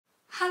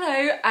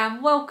Hello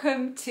and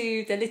welcome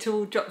to the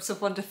Little Drops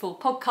of Wonderful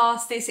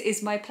podcast. This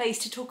is my place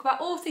to talk about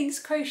all things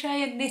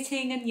crochet and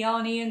knitting and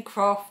yarny and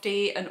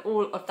crafty and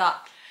all of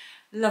that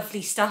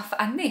lovely stuff.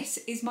 And this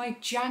is my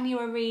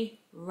January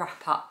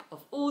wrap up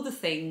of all the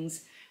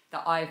things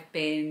that I've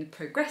been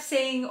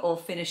progressing or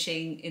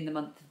finishing in the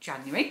month of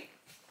January.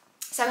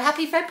 So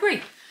happy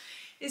February.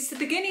 It's the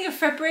beginning of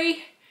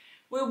February.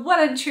 We're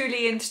well and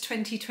truly into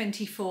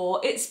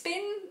 2024. It's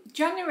been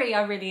January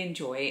I really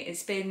enjoy.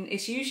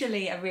 It's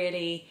usually a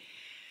really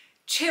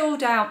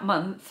chilled out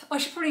month. I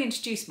should probably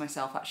introduce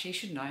myself actually,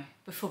 shouldn't I?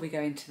 Before we go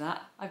into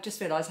that. I've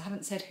just realised I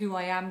haven't said who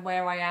I am,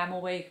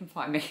 or where you can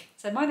find me.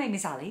 So my name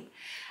is Ali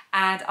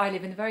and I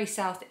live in the very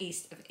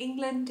southeast of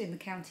England in the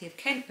county of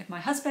Kent with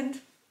my husband,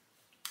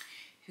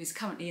 who's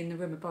currently in the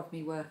room above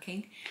me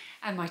working,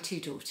 and my two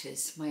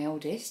daughters. My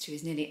eldest, who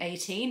is nearly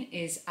 18,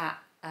 is at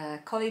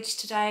college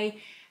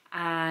today,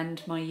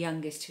 and my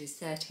youngest, who is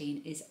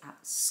 13, is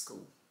at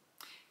school.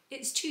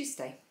 It's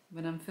Tuesday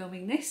when I'm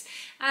filming this,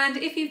 and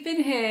if you've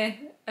been here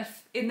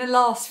in the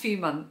last few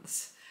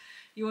months,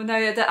 you will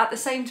know that at the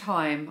same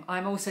time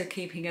I'm also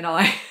keeping an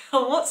eye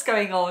on what's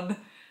going on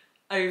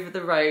over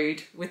the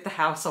road with the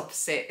house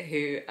opposite,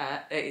 who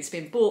it's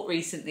been bought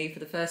recently for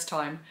the first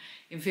time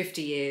in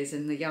 50 years,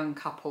 and the young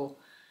couple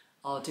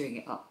are doing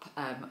it up,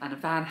 and a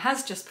van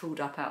has just pulled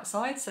up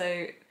outside,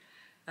 so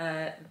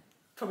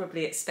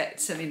probably expect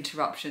some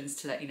interruptions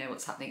to let you know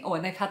what's happening. Oh,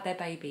 and they've had their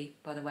baby,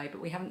 by the way,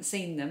 but we haven't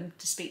seen them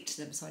to speak to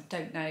them, so I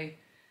don't know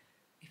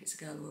if it's a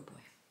girl or a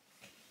boy.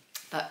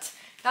 But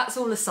that's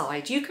all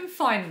aside. You can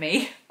find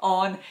me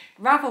on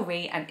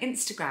Ravelry and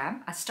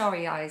Instagram as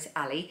Starry Eyes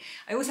Ali.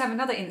 I also have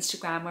another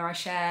Instagram where I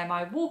share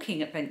my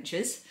walking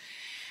adventures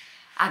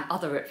and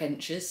other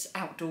adventures,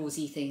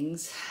 outdoorsy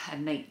things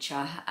and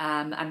nature,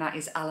 and that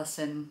is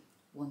Alison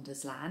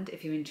Wondersland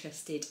if you're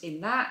interested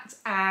in that.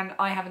 And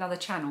I have another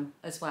channel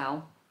as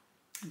well,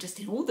 just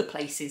in all the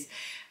places,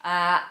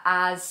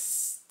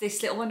 as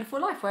This Little Wonderful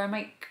Life, where I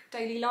make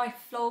daily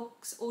life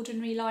vlogs,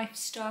 ordinary life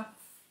stuff,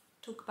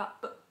 talk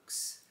about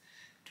books,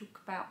 talk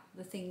about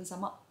the things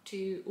I'm up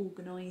to,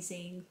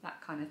 organising,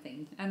 that kind of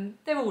thing, and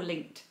they're all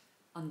linked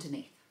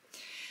underneath.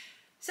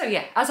 So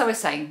yeah, as I was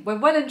saying, we're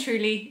well and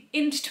truly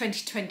into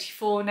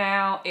 2024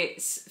 now.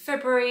 It's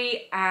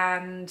February,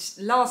 and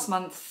last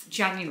month,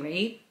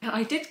 January,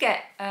 I did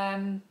get, how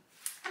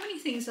many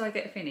things did I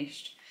get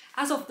finished?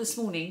 As of this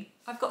morning,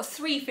 I've got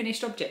 3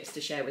 finished objects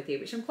to share with you,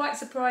 which I'm quite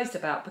surprised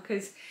about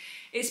because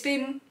it's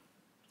been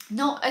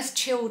not as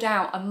chilled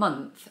out a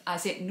month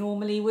as it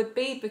normally would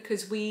be,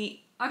 because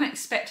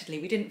unexpectedly,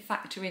 we didn't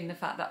factor in the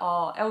fact that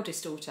our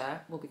eldest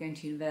daughter will be going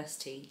to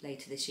university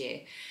later this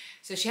year.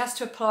 So she has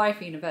to apply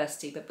for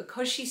university, but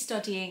because she's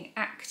studying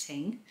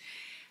acting,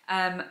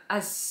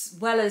 as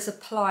well as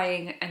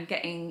applying and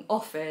getting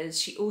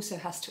offers, she also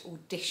has to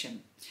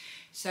audition.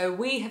 So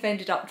we have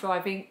ended up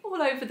driving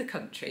all over the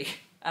country,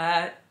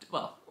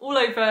 well, all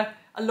over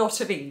a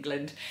lot of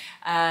England,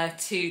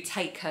 to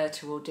take her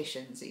to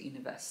auditions at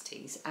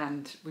universities.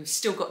 And we've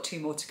still got 2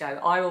 more to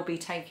go. I will be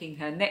taking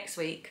her next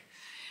week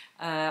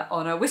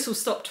on a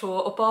whistle-stop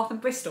tour of Bath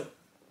and Bristol.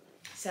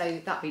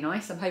 So that'd be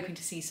nice. I'm hoping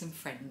to see some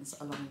friends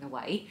along the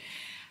way.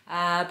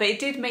 But it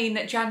did mean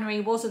that January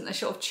wasn't the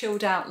sort of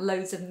chilled out,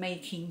 loads of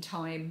making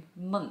time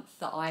month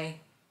that I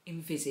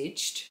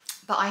envisaged.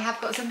 But I have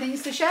got some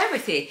things to share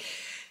with you.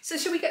 So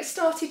shall we get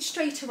started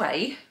straight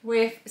away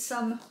with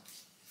some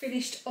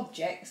finished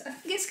objects? I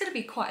think it's going to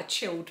be quite a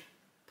chilled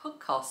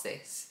podcast,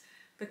 this,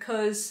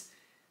 because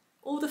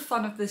all the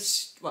fun of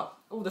this, well,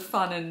 all the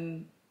fun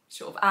and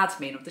sort of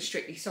admin of the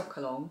Strictly Sock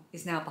Along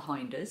is now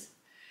behind us.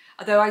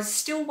 Although I'm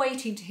still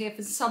waiting to hear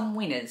from some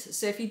winners.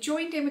 So if you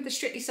joined in with the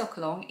Strictly Sock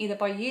Along, either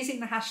by using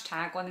the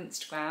hashtag on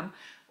Instagram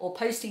or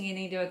posting in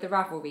either of the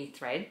Ravelry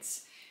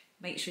threads,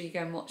 make sure you go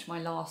and watch my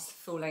last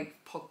full-length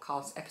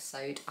podcast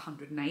episode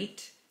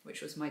 108,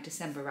 which was my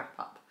December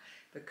wrap-up,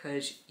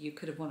 because you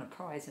could have won a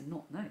prize and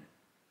not known.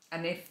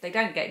 And if they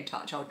don't get in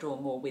touch, I'll draw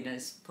more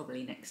winners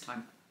probably next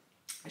time.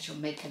 I shall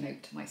make a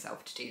note to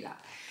myself to do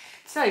that.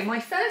 So my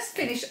first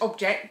finished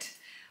object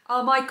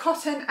are my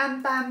cotton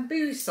and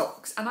bamboo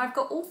socks, and I've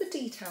got all the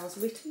details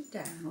written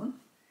down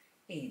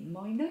in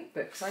my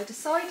notebook. So I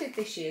decided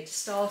this year to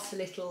start a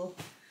little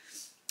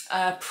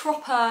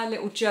proper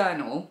little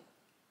journal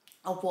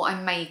of what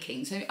I'm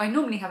making. So I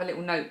normally have a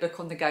little notebook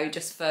on the go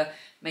just for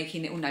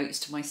making little notes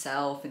to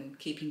myself and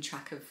keeping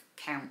track of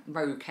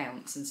row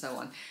counts and so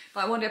on.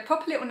 But I wanted a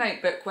proper little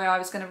notebook where I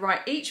was going to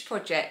write each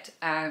project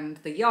and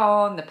the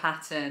yarn, the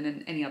pattern,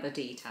 and any other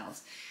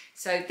details.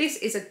 So this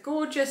is a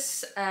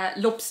gorgeous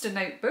lobster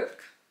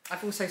notebook.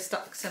 I've also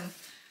stuck some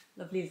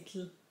lovely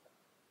little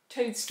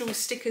toadstool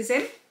stickers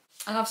in.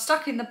 And I've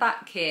stuck in the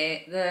back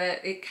here,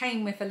 it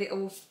came with a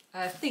little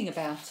thing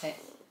about it.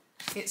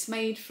 It's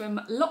made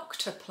from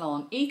Locta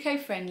plant,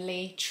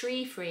 eco-friendly,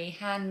 tree-free,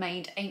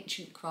 handmade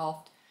ancient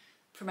craft,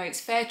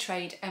 promotes fair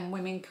trade and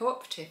women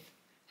cooperative.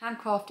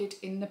 Handcrafted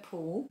in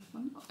Nepal.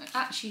 I'm not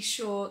actually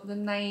sure the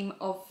name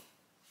of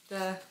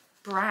the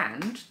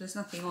brand, there's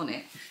nothing on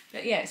it,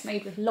 but yeah, it's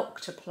made with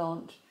Locta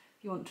plant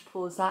if you want to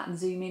pause that and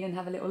zoom in and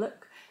have a little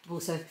look. I've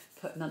also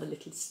put another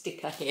little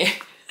sticker here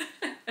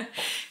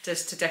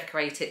just to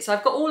decorate it. So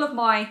I've got all of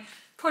my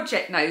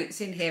project notes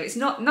in here. It's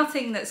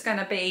nothing that's going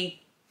to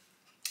be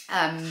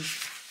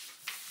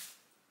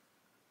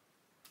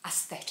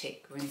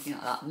aesthetic or anything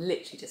like that. I'm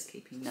literally just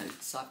keeping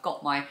notes. So I've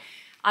got my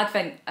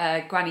Advent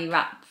granny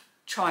wrap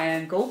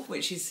triangle,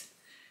 which is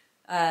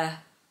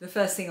the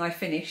first thing I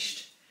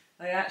finished.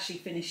 I actually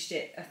finished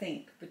it, I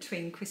think,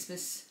 between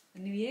Christmas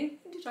and New Year.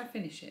 When did I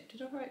finish it?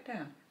 Did I write it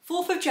down?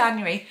 4th of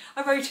January.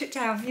 I wrote it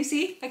down. You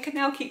see, I can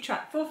now keep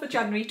track. 4th of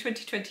January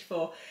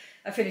 2024.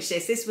 I finished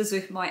this. This was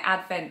with my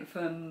Advent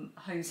from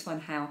Homes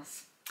Fun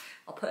House.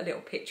 I'll put a little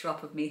picture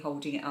up of me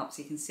holding it up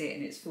so you can see it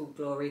in its full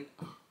glory.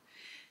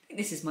 I think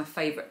this is my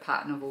favourite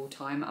pattern of all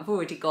time. I've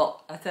already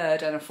got a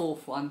third and a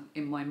fourth one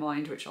in my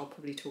mind, which I'll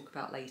probably talk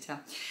about later.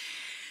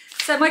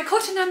 So my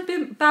cotton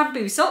and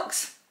bamboo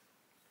socks.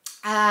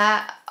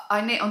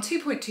 I knit on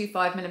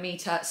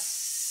 2.25mm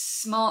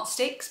Smart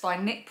Sticks by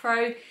Knit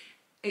Pro.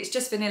 It's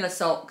just vanilla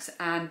socks,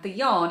 and the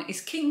yarn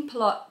is King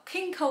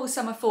Cole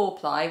Summer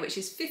 4-ply, which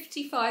is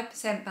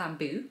 55%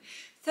 bamboo,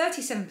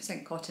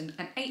 37% cotton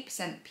and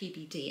 8%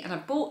 PBD. And I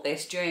bought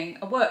this during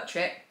a work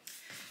trip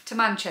to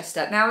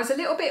Manchester. Now I was a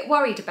little bit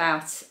worried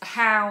about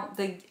how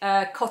the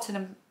cotton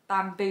and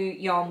bamboo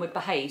yarn would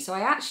behave, so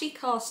I actually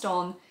cast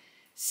on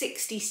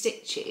 60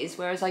 stitches,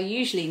 whereas I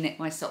usually knit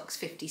my socks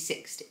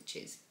 56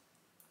 stitches.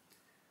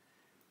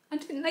 And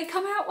didn't they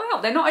come out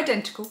well? They're not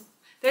identical.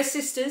 They're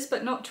sisters,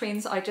 but not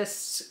twins. I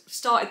just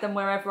started them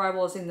wherever I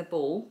was in the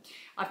ball.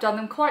 I've done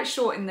them quite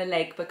short in the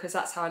leg because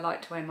that's how I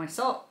like to wear my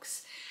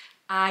socks.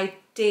 I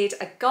did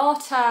a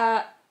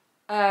garter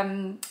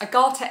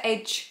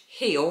edge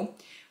heel,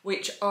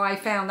 which I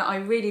found that I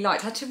really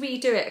liked. I had to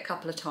redo it a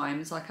couple of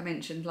times, like I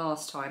mentioned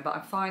last time, but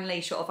I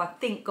finally sort of, I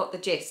think, got the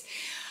gist.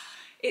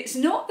 It's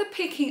not the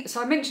picking,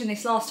 so I mentioned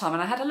this last time,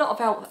 and I had a lot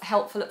of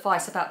helpful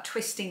advice about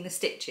twisting the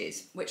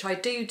stitches, which I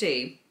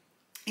do.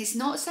 It's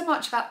not so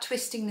much about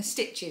twisting the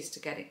stitches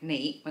to get it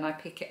neat when I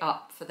pick it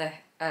up for the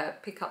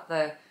pick up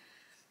the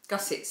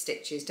gusset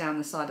stitches down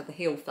the side of the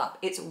heel flap.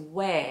 It's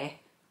where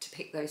to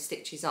pick those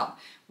stitches up,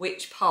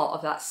 which part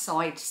of that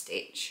side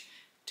stitch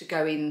to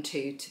go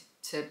into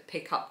to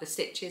pick up the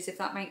stitches, if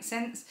that makes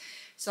sense.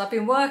 So I've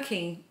been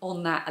working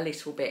on that a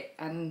little bit,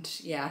 and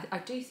yeah, I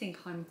do think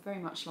I'm very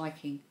much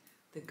liking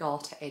the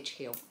garter edge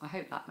heel. I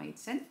hope that made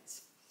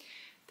sense.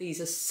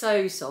 These are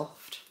so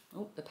soft.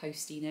 Oh, the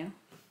postie now.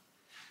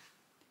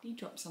 He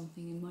dropped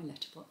something in my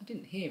letterbox. I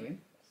didn't hear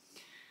him.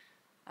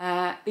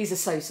 These are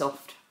so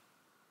soft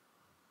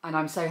and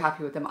I'm so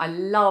happy with them. I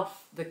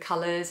love the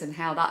colours and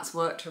how that's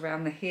worked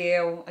around the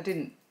heel. I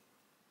didn't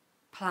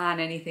plan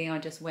anything, I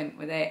just went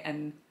with it,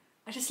 and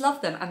I just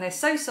love them, and they're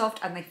so soft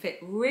and they fit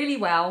really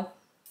well.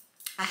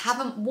 I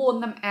haven't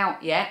worn them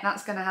out yet.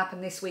 That's going to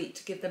happen this week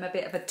to give them a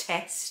bit of a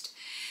test,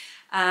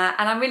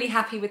 and I'm really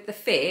happy with the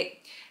fit.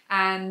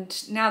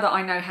 And now that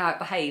I know how it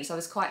behaves, I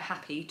was quite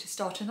happy to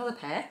start another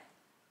pair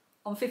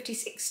on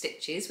 56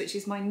 stitches, which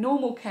is my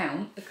normal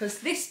count,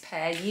 because this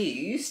pair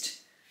used,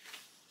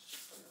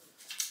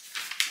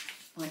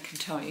 I can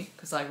tell you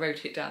because I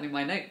wrote it down in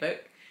my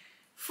notebook,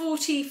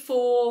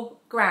 44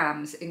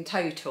 grams in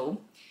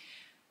total.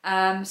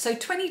 So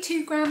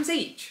 22 grams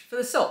each for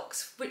the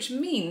socks, which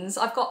means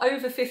I've got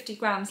over 50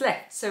 grams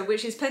left, so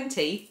which is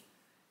plenty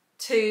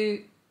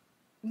to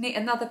knit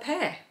another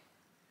pair,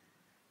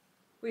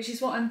 which is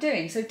what I'm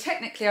doing. So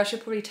technically I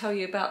should probably tell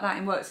you about that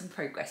in works in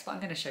progress, but I'm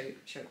going to show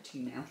it to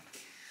you now.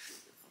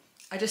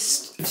 I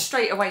just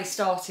straight away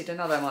started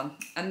another one,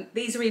 and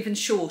these are even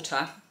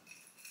shorter.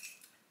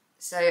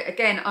 So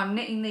again, I'm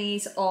knitting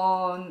these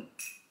on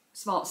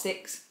Smart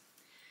Sticks,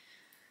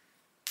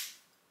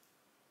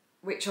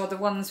 which are the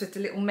ones with the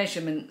little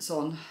measurements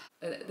on.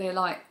 They're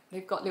like,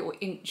 they've got little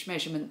inch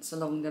measurements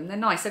along them. They're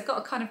nice. They've got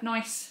a kind of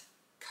nice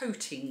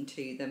coating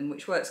to them,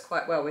 which works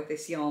quite well with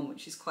this yarn,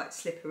 which is quite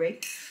slippery.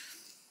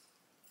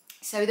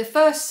 So the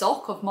first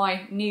sock of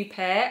my new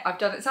pair, I've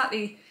done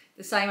exactly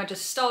the same. I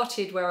just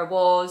started where I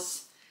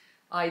was.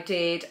 I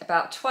did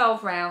about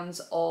 12 rounds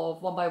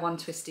of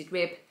 1x1 twisted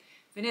rib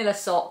vanilla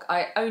sock.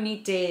 I only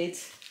did,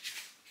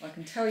 I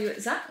can tell you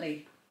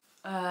exactly,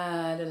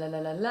 I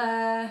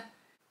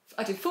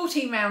did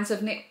 14 rounds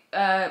of knit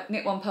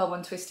 1 purl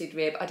 1 twisted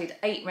rib. I did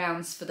 8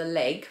 rounds for the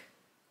leg,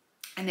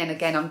 and then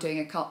again I'm doing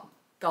a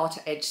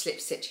garter edge slip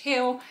stitch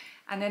heel,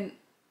 and then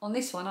on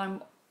this one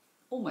I'm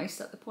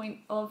almost at the point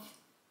of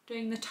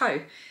doing the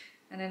toe,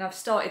 and then I've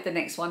started the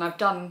next one. I've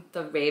done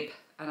the rib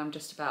and I'm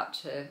just about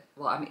to,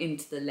 well, I'm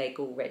into the leg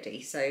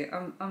already,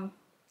 so I'm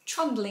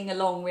trundling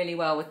along really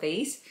well with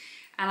these,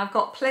 and I've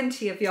got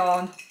plenty of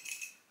yarn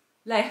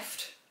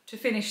left to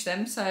finish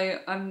them, so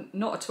I'm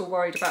not at all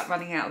worried about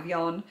running out of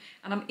yarn,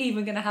 and I'm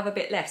even going to have a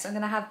bit less. I'm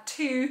going to have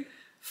 2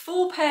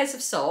 full pairs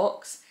of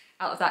socks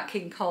out of that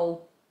King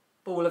Cole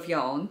ball of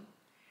yarn,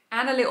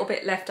 and a little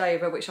bit left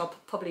over, which I'll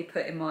probably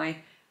put in my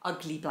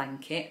ugly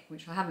blanket,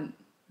 which I haven't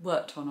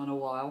worked on a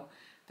while,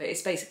 but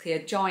it's basically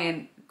a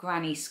giant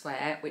granny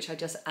square which I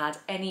just add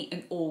any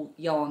and all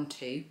yarn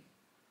to.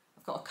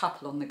 I've got a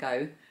couple on the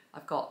go.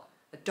 I've got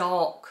a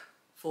dark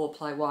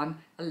 4-ply one,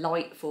 a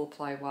light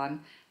 4-ply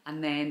one,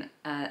 and then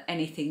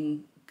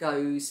anything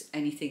goes,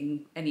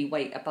 any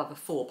weight above a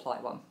 4-ply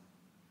one.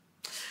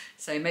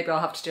 So maybe I'll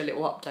have to do a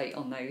little update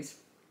on those.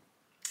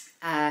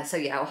 So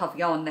yeah, I'll have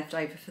yarn left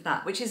over for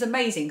that, which is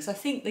amazing because I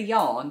think the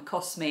yarn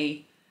cost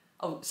me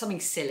something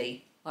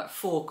silly, like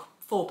 £4,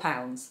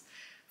 £4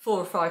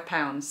 or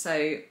 £5.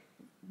 So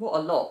what a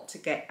lot to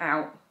get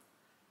out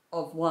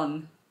of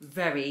one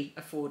very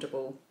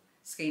affordable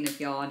skein of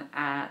yarn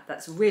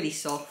that's really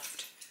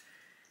soft,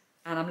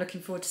 and I'm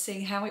looking forward to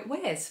seeing how it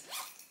wears.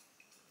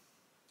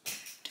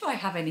 Do I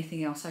have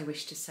anything else I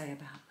wish to say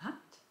about that?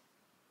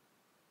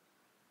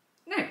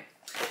 No.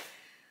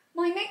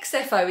 My next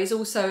FO is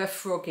also a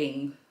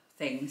frogging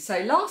thing. So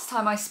last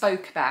time I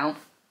spoke about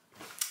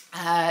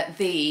I'm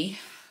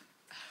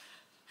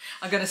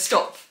going to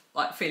stop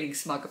like feeling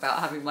smug about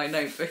having my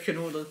notebook and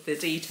all of the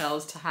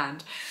details to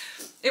hand.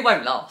 It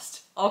won't last.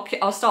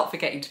 I'll start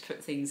forgetting to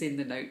put things in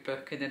the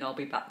notebook, and then I'll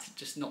be back to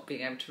just not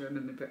being able to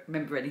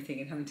remember anything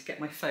and having to get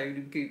my phone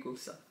and Google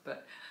stuff.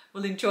 But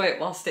we'll enjoy it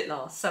whilst it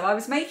lasts. So I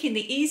was making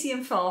the Easy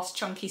and Fast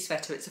Chunky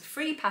Sweater. It's a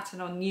free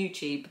pattern on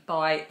YouTube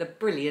by the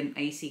brilliant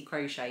AC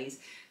Crochets.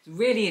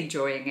 Really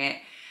enjoying it.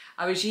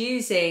 I was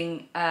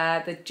using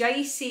the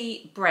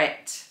JC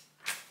Brett.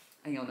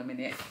 Hang on a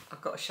minute.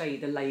 I've got to show you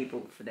the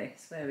label for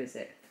this. Where is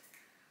it?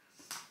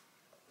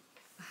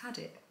 I had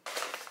it.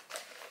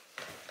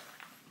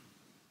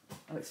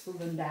 Oh, it's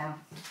fallen down.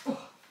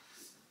 Oh.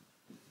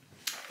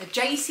 The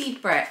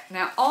JC Brett.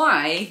 Now,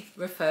 I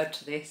referred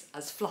to this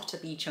as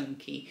Flutterby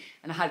Chunky,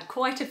 and I had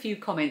quite a few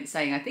comments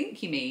saying, I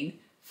think you mean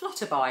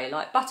Flutterby,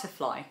 like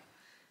butterfly. And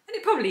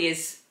it probably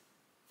is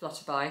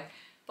Flutterby,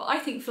 but I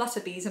think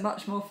Flutterby is a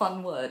much more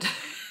fun word.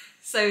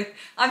 So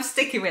I'm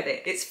sticking with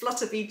it. It's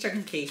Flutterby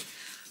Chunky.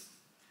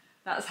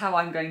 That's how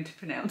I'm going to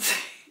pronounce it,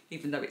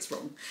 even though it's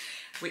wrong.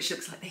 Which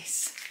looks like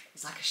this.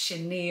 It's like a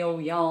chenille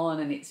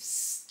yarn, and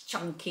it's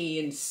chunky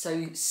and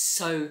so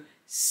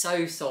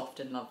soft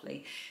and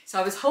lovely. So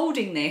I was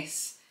holding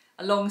this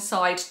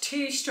alongside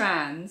two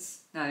strands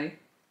of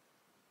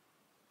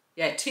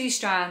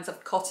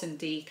cotton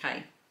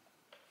DK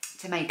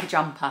to make a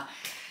jumper.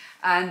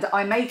 And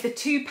I made the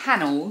two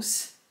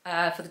panels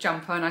for the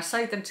jumper, and I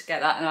sewed them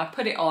together, and I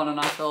put it on, and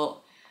I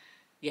thought,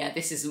 yeah,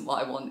 this isn't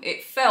what I want.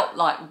 It felt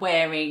like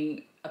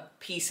wearing a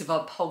piece of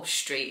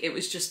upholstery. It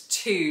was just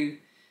too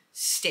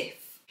stiff.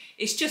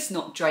 It's just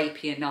not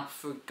drapey enough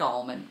for a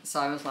garment. So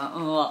I was like,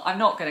 oh, I'm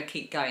not going to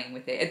keep going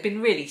with it. It'd been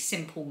really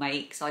simple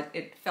makes.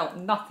 It felt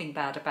nothing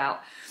bad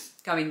about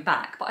going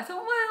back. But I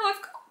thought, well,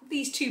 I've got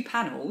these two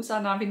panels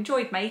and I've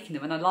enjoyed making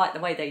them and I like the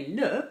way they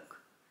look.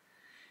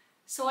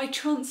 So I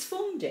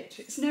transformed it.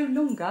 It's no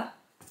longer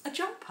a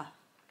jumper.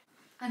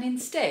 And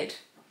instead,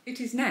 it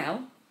is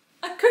now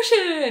a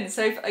cushion.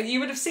 So you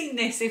would have seen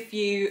this if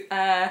you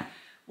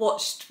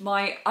watched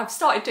I've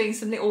started doing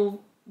some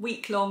little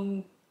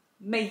week-long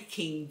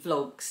making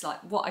vlogs, like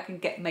what I can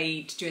get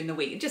made during the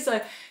week, just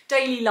a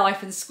daily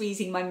life and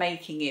squeezing my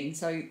making in.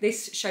 So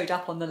this showed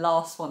up on the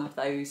last one of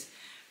those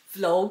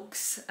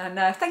vlogs, and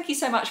thank you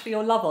so much for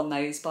your love on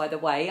those, by the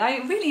way. I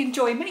really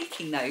enjoy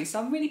making those, so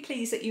I'm really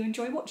pleased that you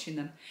enjoy watching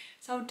them.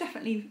 So I'll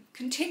definitely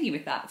continue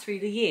with that through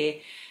the year.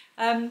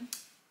 I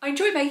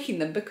enjoy making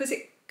them because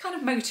it kind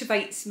of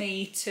motivates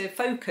me to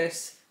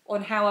focus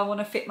on how I want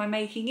to fit my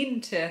making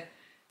into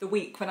the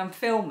week when I'm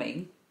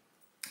filming.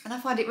 And I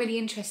find it really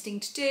interesting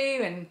to do,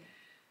 and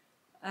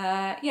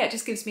yeah, it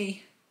just gives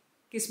me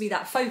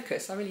that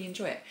focus. I really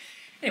enjoy it.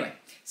 Anyway,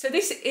 so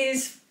this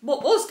is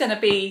what was going to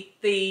be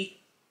the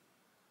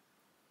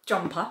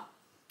jumper,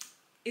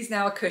 is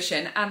now a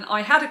cushion, and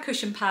I had a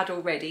cushion pad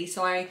already,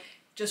 so I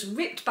just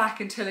ripped back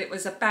until it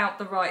was about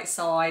the right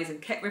size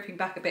and kept ripping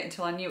back a bit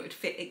until I knew it would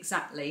fit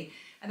exactly,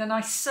 and then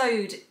I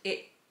sewed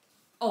it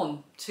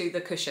on to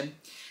the cushion.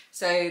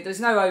 So there's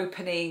no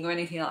opening or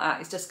anything like that,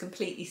 it's just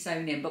completely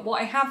sewn in. But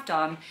what I have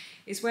done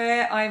is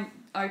where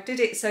I did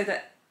it so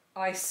that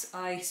I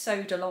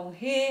sewed along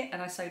here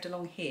and I sewed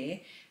along here,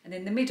 and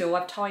in the middle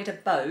I've tied a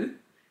bow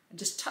and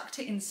just tucked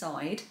it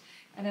inside,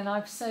 and then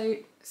I've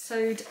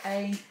sewed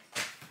a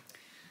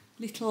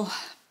little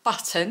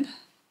button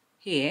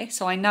here,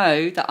 so I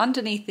know that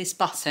underneath this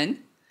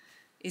button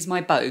is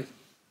my bow,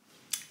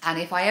 and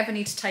if I ever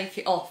need to take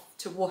it off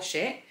to wash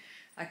it,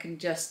 I can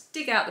just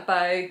dig out the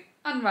bow,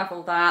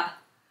 unravel that,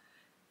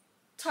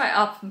 tie it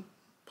up and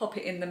pop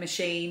it in the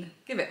machine,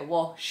 give it a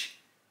wash,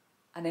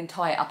 and then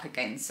tie it up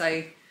again.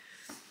 So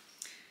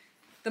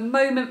the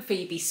moment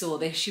Phoebe saw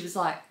this, she was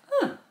like,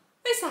 oh,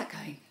 where's that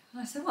going?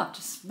 And I said, well, I've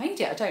just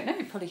made it. I don't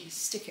know, probably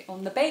stick it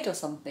on the bed or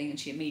something. And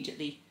she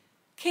immediately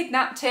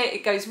kidnapped it.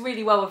 It goes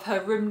really well with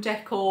her room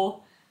decor,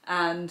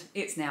 and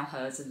it's now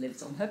hers and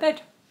lives on her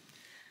bed.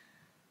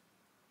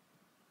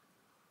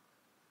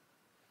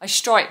 I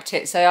striped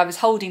it, so I was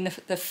holding the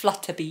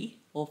Flutterby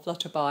or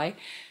Flutterby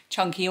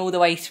chunky all the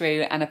way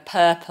through, and a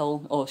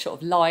purple or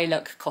sort of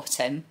lilac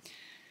cotton,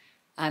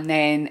 and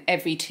then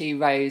every 2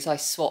 rows I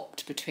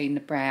swapped between the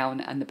brown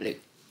and the blue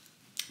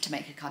to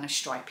make a kind of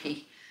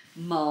stripy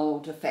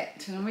mould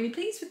effect, and I'm really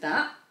pleased with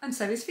that, and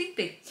so is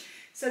Phoebe.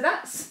 So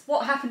that's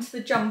what happened to the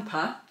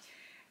jumper.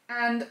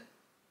 And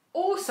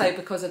also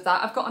because of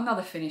that, I've got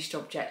another finished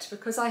object,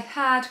 because I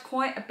had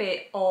quite a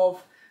bit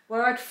of,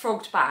 where I'd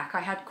frogged back,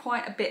 I had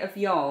quite a bit of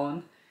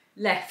yarn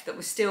left that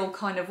was still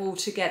kind of all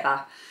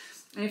together.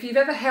 And if you've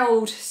ever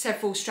held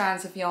several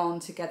strands of yarn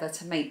together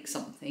to make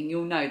something,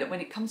 you'll know that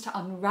when it comes to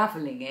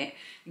unravelling it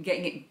and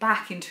getting it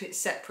back into its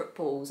separate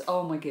balls,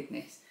 oh my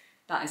goodness,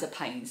 that is a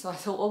pain. So I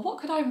thought, well, what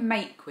could I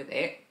make with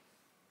it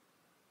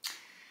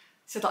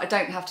so that I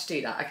don't have to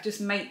do that? I could just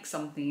make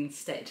something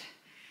instead.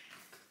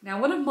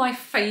 Now, one of my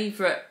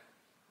favourite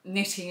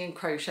knitting and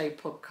crochet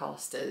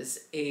podcasters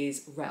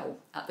is Rel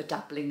at the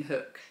Dabbling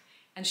Hook,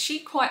 and she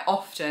quite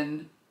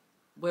often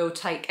will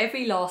take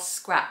every last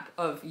scrap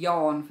of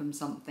yarn from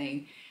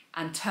something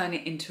and turn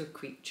it into a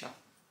creature.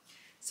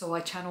 So I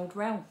channeled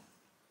Rel,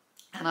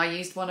 and I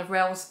used one of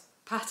Rel's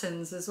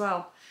patterns as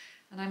well,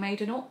 and I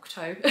made an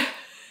octo.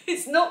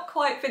 It's not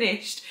quite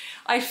finished.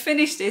 I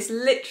finished this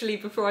literally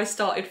before I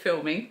started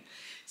filming.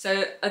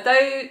 So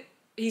although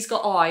he's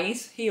got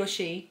eyes, he or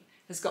she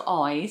has got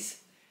eyes,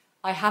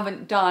 I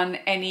haven't done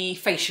any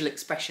facial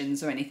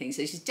expressions or anything.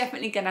 So she's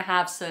definitely going to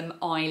have some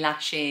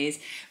eyelashes.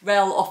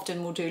 Rel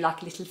often will do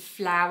like a little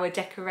flower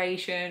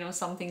decoration or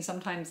something.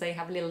 Sometimes they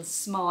have a little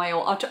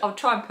smile. I'll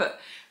try and put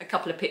a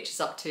couple of pictures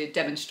up to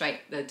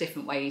demonstrate the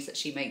different ways that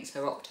she makes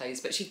her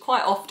octos. But she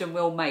quite often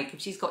will make,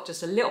 if she's got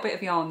just a little bit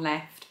of yarn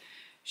left,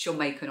 she'll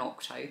make an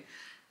octo.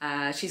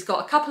 She's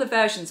got a couple of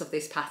versions of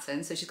this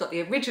pattern. So she's got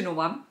the original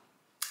one,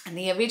 and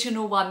the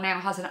original one now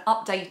has an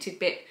updated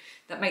bit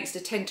that makes the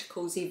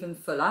tentacles even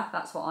fuller.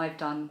 That's what I've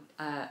done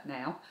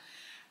now.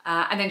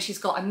 And then she's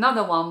got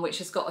another one which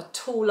has got a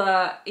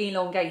taller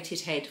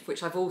elongated head,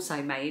 which I've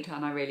also made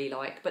and I really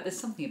like. But there's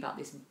something about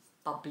this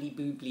bubbly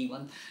boobly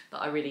one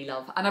that I really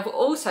love. And I've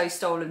also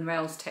stolen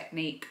Rel's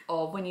technique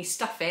of when you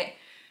stuff it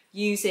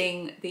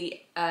using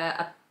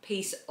a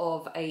piece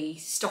of a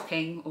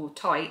stocking or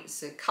tights.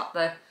 So cut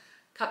the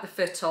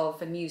foot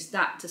off and use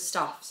that to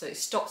stuff, so it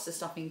stops the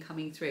stuffing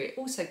coming through. It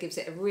also gives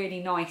it a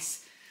really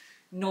nice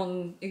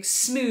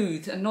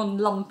smooth and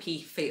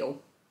non-lumpy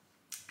feel.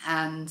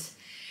 And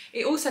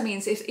it also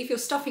means if you're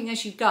stuffing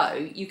as you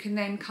go, you can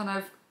then kind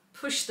of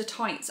push the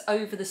tights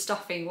over the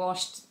stuffing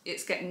whilst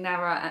it's getting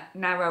narrower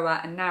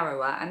and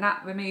narrower, and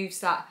that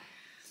removes that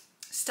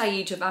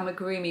stage of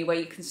amigurumi where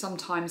you can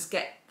sometimes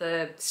get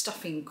the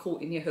stuffing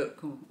caught in your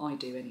hook, or I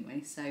do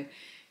anyway. So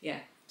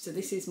yeah, so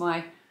this is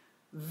my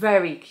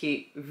very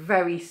cute,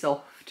 very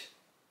soft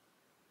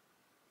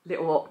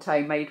little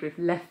octo made with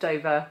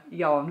leftover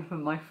yarn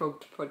from my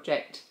frogged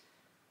project.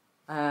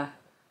 But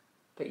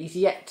he's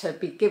yet to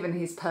be given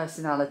his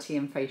personality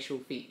and facial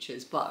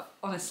features, but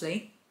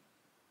honestly,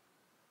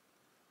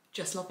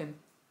 just love him.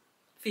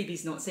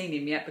 Phoebe's not seen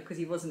him yet because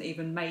he wasn't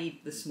even made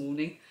this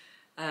morning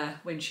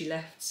when she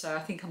left, so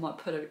I think I might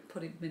put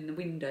him in the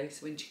window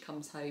so when she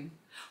comes home,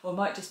 or I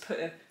might just put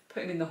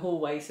him in the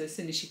hallway so as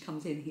soon as she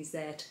comes in he's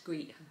there to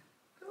greet her.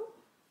 Oh,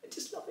 I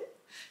just love it.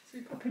 So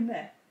we pop him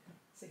there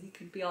so he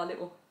can be our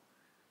little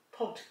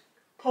pod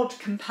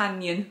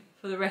companion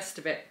for the rest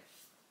of it.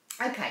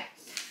 Okay,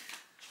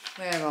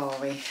 where are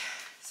we?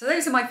 So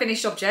those are my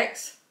finished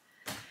objects.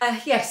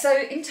 Yeah, so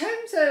in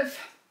terms of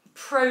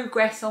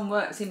progress on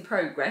works in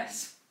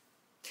progress,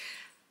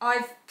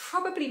 I've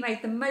probably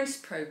made the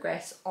most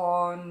progress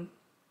on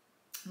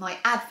my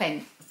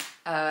Advent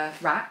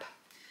wrap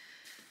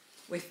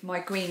with my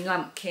Green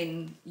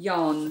Lumpkin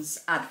Yarns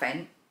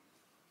Advent.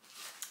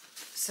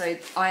 So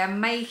I am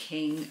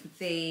making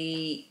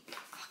the,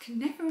 I can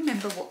never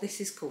remember what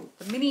this is called,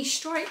 the Mini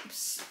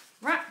Stripes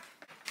wrap.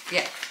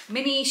 Yeah,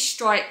 Mini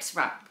Stripes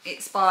wrap.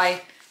 It's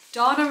by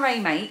Dana Ray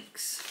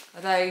Makes,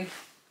 although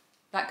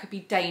that could be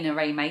Dana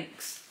Ray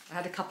Makes. I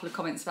had a couple of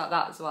comments about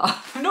that as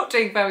well. I'm not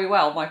doing very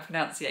well my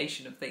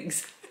pronunciation of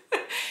things.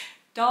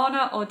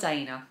 Dana or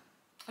Dana?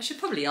 I should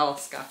probably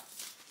ask her.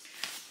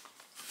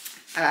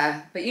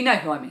 But you know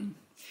who I mean.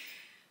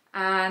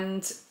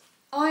 And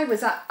I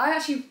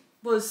actually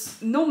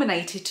was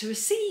nominated to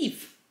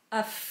receive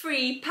a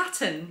free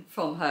pattern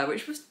from her,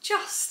 which was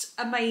just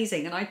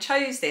amazing. And I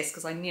chose this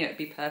because I knew it'd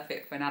be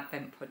perfect for an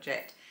Advent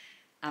project,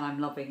 and I'm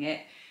loving it.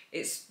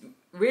 It's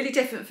really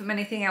different from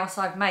anything else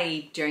I've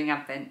made during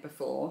Advent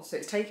before, so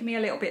it's taken me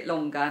a little bit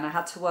longer and I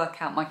had to work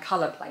out my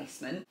colour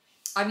placement.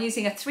 I'm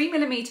using a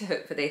 3mm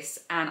hook for this,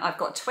 and I've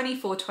got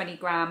 24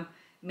 20-gram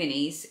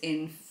minis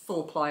in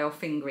 4-ply or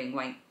fingering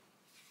weight.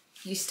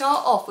 You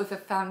start off with a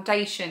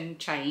foundation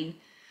chain,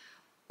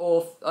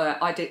 or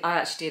I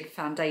actually did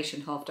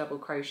foundation half double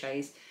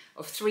crochets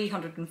of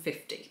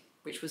 350,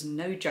 which was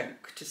no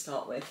joke to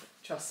start with,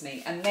 trust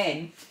me. And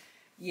then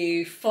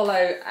you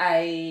follow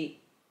a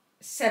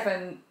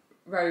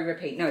 6-row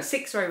repeat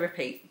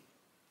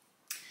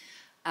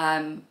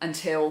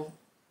until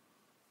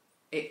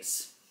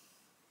it's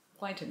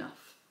wide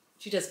enough.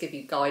 She does give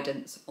you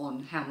guidance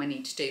on how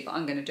many to do, but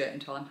I'm going to do it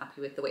until I'm happy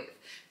with the width.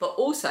 But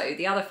also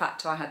the other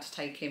factor I had to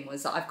take in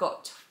was that I've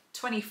got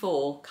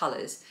 24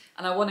 colours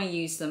and I want to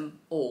use them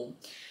all.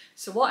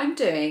 So what I'm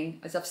doing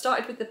is I've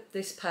started with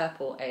this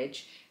purple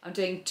edge. I'm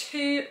doing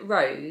 2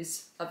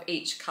 rows of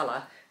each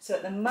colour. So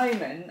at the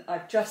moment,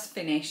 I've just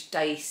finished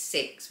day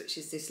 6, which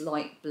is this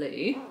light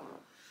blue.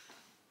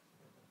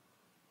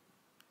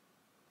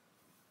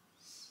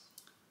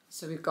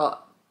 So we've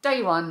got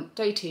day 1,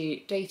 day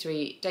 2, day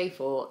 3, day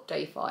 4,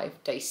 day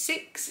 5, day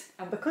 6.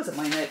 And because of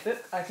my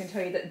notebook, I can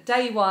tell you that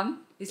day 1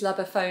 is La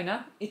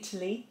Befana,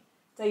 Italy.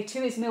 Day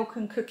 2 is Milk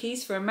and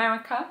Cookies for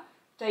America.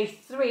 Day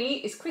 3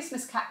 is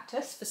Christmas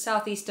Cactus for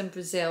southeastern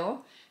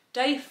Brazil.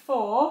 Day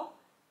 4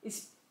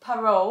 is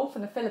Parole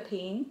from the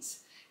Philippines.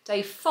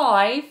 Day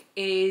 5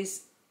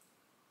 is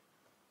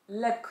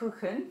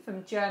Lebkuchen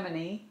from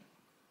Germany.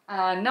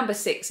 And number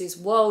 6 is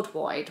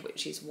Worldwide,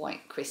 which is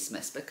White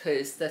Christmas,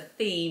 because the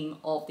theme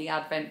of the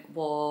Advent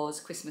was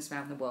Christmas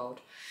around the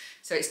world.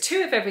 So it's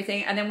 2 of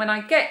everything. And then when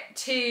I get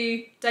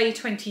to day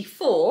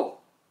 24,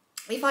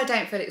 if I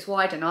don't feel it's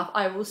wide enough,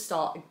 I will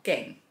start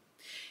again.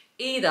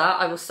 Either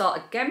I will start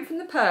again from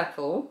the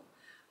purple,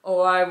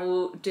 or I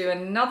will do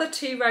another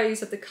 2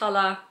 rows of the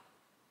colour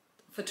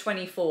for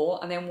 24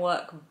 and then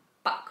work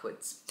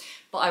backwards.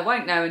 But I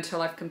won't know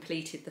until I've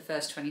completed the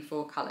first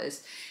 24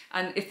 colours.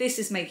 And if this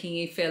is making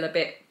you feel a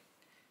bit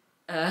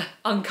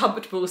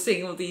uncomfortable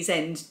seeing all these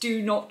ends,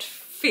 do not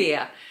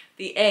fear.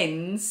 The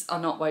ends are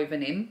not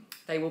woven in.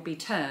 They will be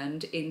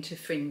turned into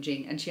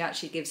fringing, and she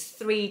actually gives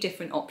 3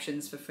 different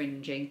options for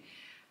fringing.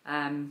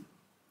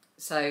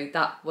 So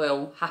that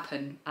will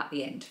happen at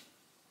the end.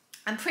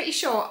 I'm pretty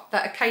sure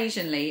that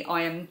occasionally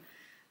I am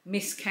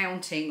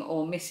miscounting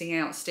or missing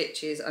out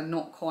stitches and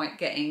not quite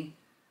getting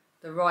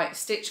the right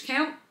stitch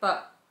count,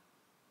 but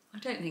I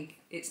don't think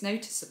it's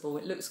noticeable.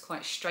 It looks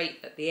quite straight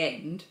at the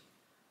end,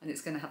 and it's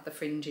going to have the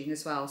fringing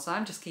as well. So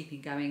I'm just keeping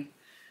going.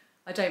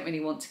 I don't really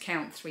want to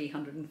count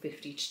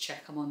 350 to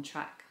check I'm on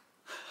track.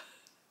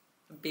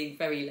 I'm being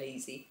very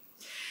lazy.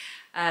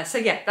 So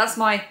yeah, that's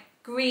my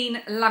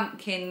green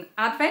lambkin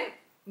advent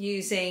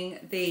using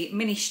the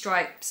Mini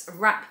Stripes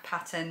wrap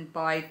pattern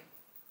by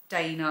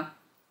Dana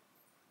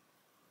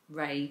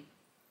Ray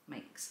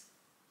Makes.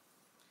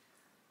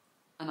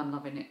 And I'm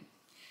loving it.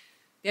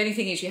 The only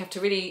thing is you have to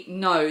really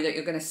know that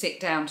you're going to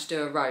sit down to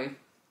do a row.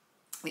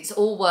 It's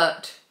all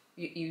worked.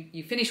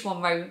 You finish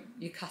one row,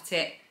 you cut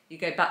it, you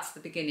go back to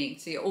the beginning.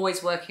 So you're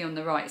always working on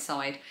the right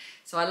side.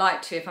 So I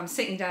like to, if I'm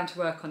sitting down to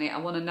work on it, I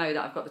want to know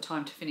that I've got the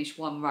time to finish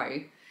one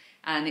row.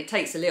 And it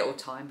takes a little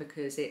time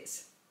because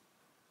it's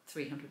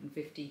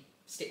 350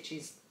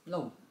 stitches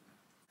long.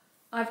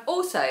 I've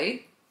also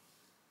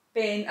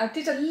I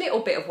did a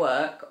little bit of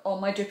work on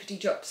my drippity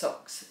drop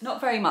socks,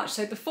 not very much.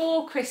 So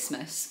before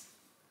Christmas,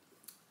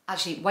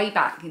 actually way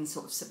back in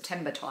sort of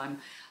September time,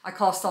 I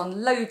cast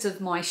on loads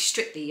of my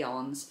Strictly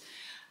yarns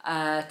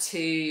so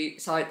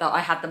that I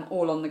had them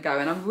all on the go,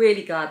 and I'm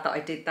really glad that I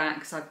did that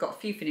because I've got a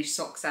few finished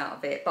socks out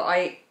of it, but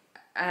I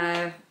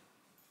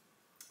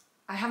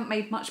haven't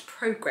made much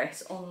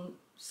progress on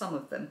some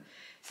of them.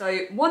 So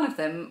one of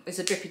them is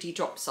a drippity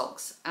drop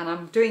socks, and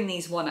I'm doing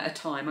these one at a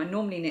time. I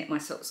normally knit my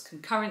socks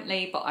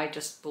concurrently, but I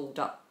just balled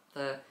up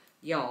the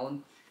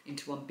yarn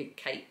into one big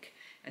cake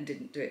and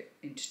didn't do it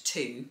into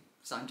 2.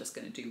 So I'm just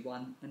going to do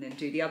one and then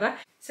do the other.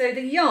 So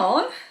the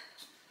yarn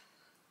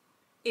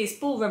is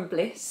Ballroom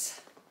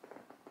Bliss,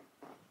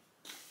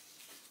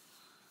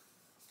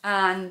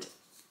 and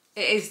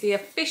it is the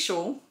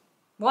official,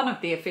 one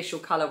of the official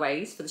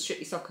colourways for the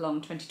Strictly Sock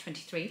Along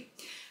 2023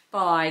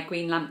 by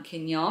Green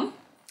Lambkin Yarn.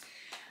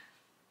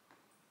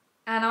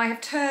 And I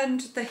have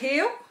turned the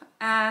heel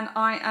and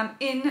I am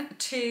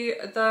into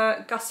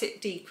the gusset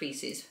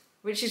decreases,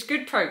 which is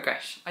good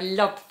progress. I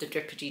love the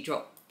drippity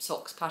drop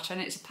socks pattern.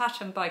 It's a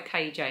pattern by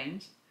Kay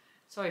James.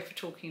 Sorry for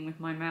talking with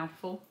my mouth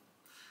full.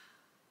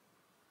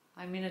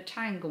 I'm in a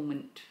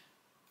tanglement.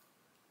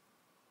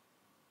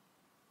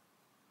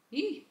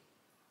 Eee.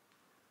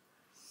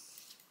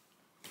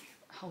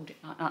 Hold it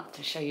like that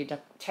to show you the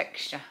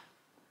texture.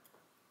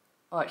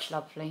 Oh, it's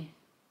lovely.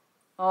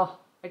 Oh,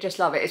 I just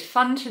love it. It's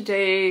fun to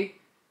do.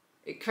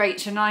 It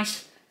creates a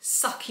nice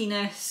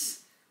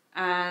suckiness,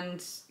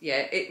 and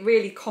yeah, it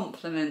really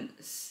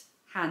complements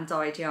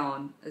hand-dyed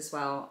yarn as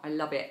well. I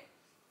love it.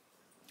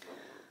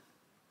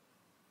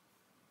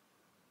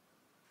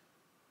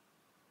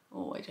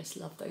 Oh, I just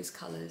love those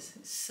colours.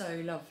 It's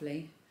so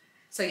lovely.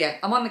 So yeah,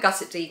 I'm on the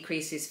gusset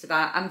decreases for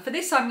that. And for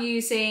this, I'm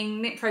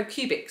using Knit Pro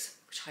Cubics,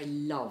 which I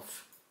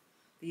love.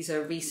 These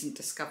are a recent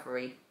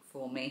discovery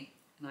for me,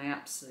 and I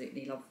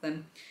absolutely love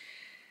them.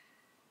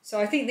 So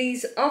I think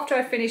these, after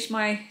I finish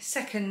my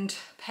second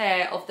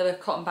pair of the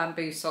cotton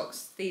bamboo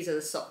socks, these are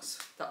the socks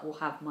that will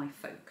have my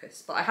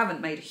focus. But I haven't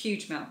made a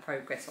huge amount of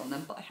progress on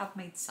them, but I have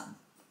made some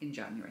in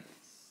January.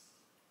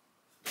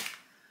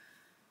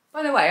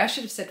 By the way, I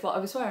should have said what I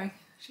was wearing,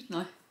 shouldn't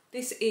I?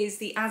 This is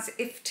the As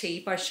If Tee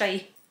by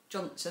Shay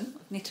Johnson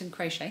of Knit and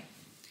Crochet.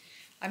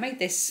 I made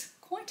this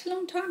quite a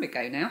long time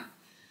ago now.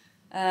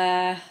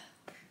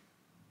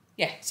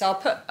 Yeah, so I'll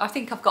put, I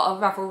think I've got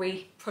a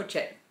Ravelry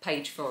project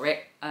page for it,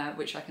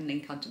 which I can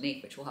link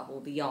underneath, which will have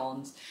all the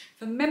yarns.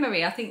 From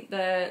memory, I think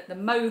the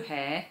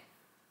mohair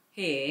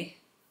here,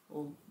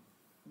 or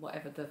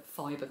whatever the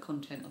fibre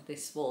content of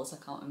this was,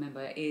 I can't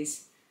remember,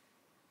 is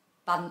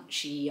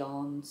Banshee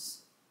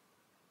yarns.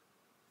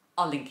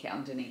 I'll link it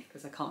underneath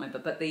because I can't remember,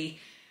 but the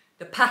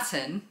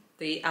pattern,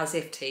 the as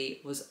if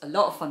tee, was a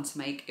lot of fun to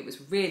make. It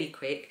was really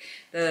quick.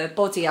 The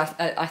body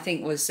I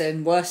think was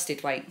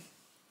worsted weight,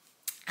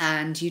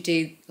 and you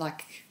do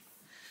like,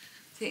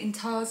 is it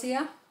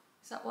intarsia?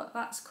 Is that what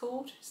that's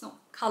called? It's not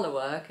colour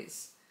work,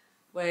 it's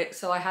where,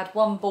 so I had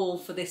one ball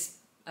for this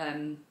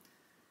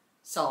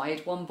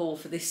side, one ball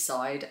for this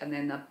side, and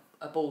then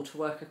a ball to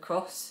work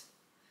across.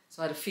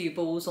 So I had a few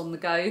balls on the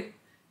go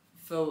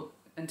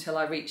until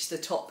I reached the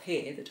top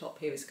here. The top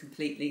here is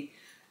completely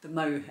the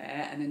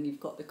mohair, and then you've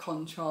got the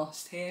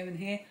contrast here and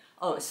here.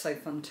 Oh, it's so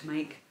fun to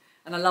make,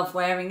 and I love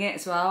wearing it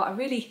as well. I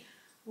really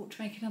ought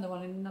to make another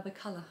one in another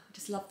colour. I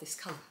just love this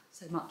colour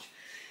so much.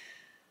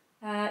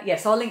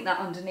 Yes, I'll link that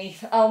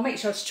underneath. I'll make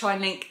sure to try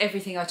and link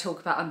everything I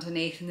talk about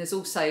underneath, and there's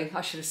also,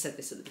 I should have said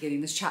this at the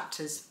beginning, there's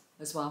chapters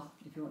as well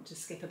if you want to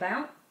skip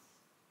about.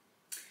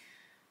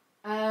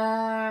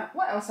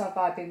 What else have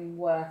I been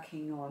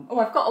working on? Oh,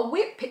 I've got a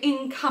whip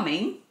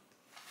incoming.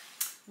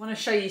 I want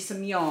to show you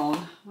some yarn.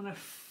 I want to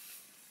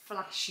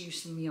flash you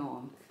some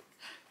yarn.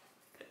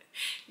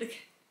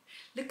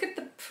 Look at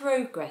the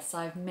progress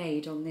I've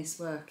made on this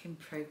work in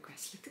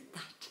progress. Look at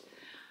that.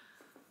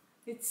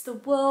 It's the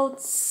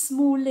world's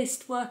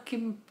smallest work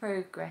in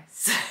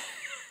progress.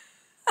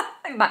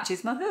 It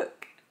matches my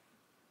hook.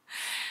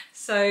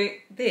 So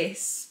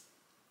this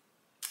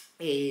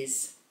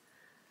is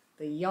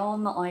the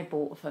yarn that I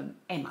bought from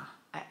Emma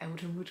at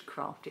Eldenwood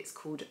Craft. It's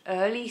called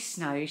Early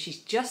Snow. She's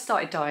just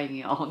started dyeing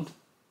yarn,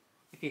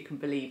 if you can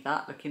believe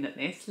that, looking at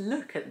this.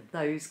 Look at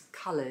those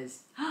colours.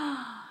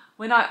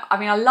 When I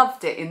mean, I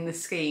loved it in the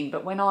skein,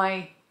 but when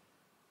or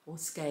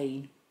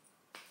skein,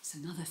 it's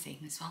another thing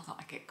as well that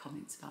I get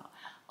comments about.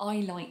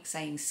 I like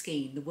saying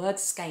skein. The word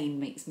skein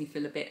makes me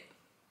feel a bit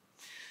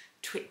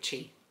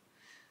twitchy.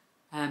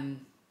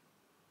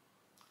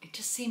 It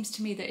just seems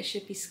to me that it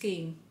should be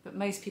skein, but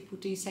most people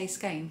do say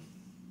skein.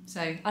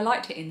 So I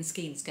liked it in the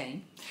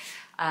skein.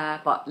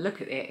 But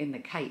look at it in the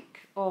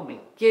cake. Oh my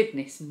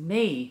goodness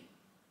me.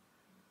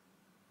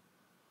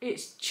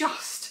 It's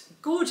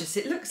just gorgeous.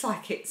 It looks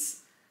like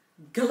it's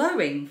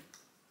glowing.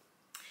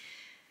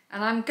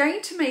 And I'm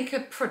going to make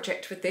a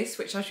project with this,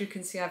 which as you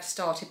can see I've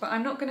started, but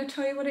I'm not going to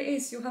tell you what it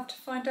is. You'll have to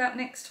find out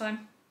next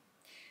time,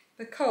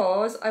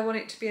 because I want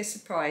it to be a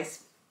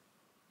surprise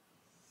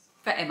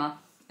for Emma.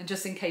 And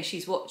just in case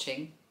she's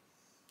watching,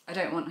 I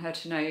don't want her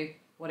to know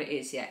what it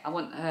is yet. I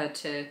want her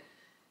to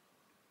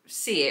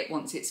see it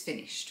once it's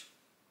finished.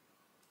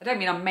 I don't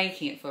mean I'm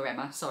making it for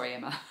Emma. Sorry,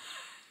 Emma.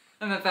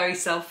 I'm a very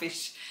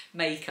selfish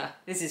maker.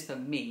 This is for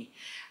me.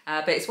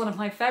 But it's one of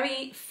my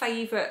very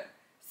favourite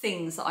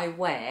things that I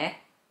wear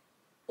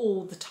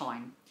all the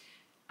time.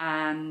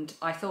 And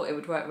I thought it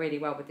would work really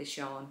well with this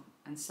yarn.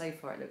 And so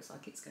far it looks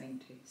like it's going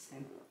to. So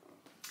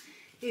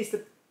here's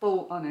the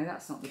ball. Oh no,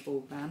 that's not the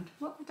ball band.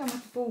 What have I done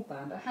with the ball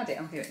band? I had it.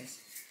 Oh, here it is.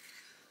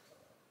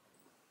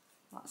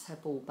 That's her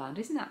ball band.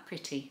 Isn't that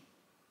pretty?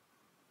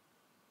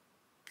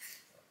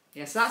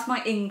 Yeah, so that's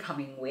my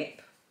incoming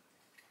whip.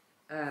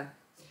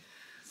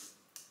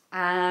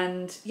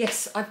 And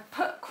yes, I've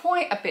put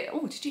quite a bit.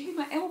 Oh, did you hear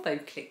my elbow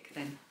click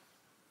then?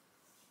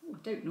 Oh, I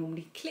don't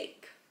normally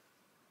click.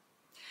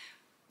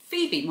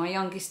 Phoebe, my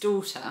youngest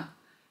daughter,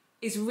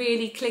 is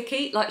really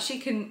clicky. Like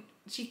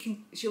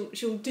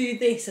she'll do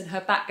this and her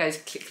back goes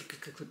click, click,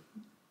 click, click, click.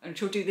 And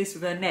she'll do this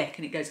with her neck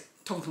and it goes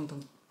tong, tong,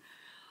 tong.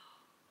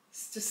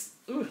 It's just,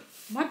 ugh.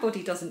 My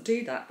body doesn't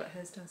do that, but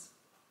hers does.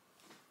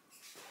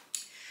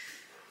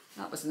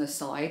 That was an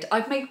aside.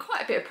 I've made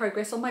quite a bit of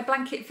progress on my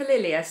blanket for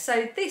Lilia.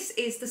 So this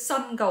is the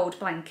Sun Gold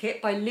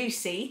blanket by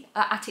Lucy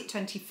at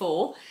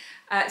Attic24.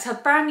 It's her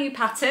brand new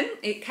pattern.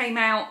 It came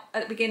out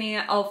at the beginning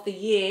of the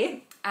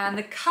year. And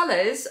the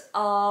colours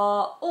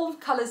are all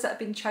colours that have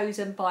been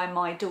chosen by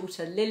my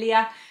daughter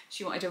Lilia.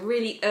 She wanted a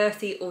really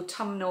earthy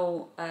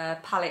autumnal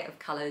palette of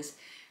colours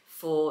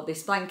for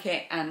this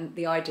blanket, and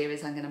the idea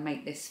is I'm going to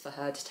make this for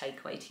her to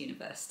take away to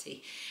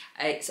university.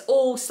 It's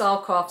all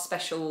Stylecraft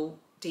Special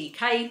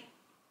DK,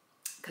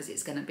 because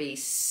it's going to be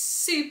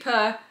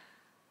super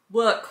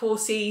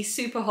workhorsey,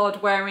 super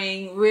hard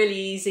wearing, really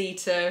easy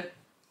to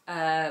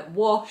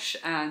wash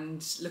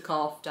and look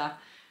after,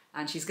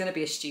 and she's going to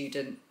be a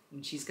student.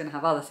 And she's going to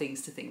have other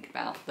things to think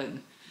about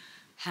than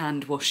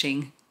hand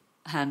washing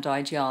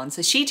hand-dyed yarn.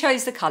 So she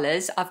chose the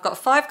colours. I've got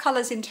 5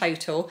 colours in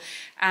total,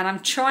 and I'm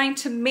trying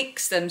to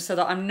mix them so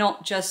that I'm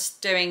not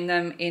just doing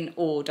them in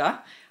order.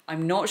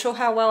 I'm not sure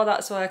how well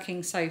that's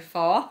working so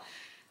far.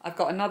 I've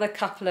got another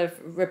couple of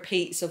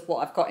repeats of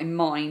what I've got in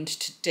mind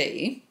to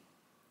do,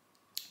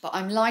 but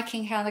I'm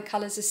liking how the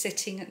colours are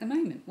sitting at the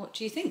moment. What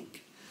do you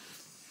think?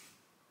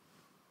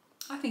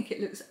 I think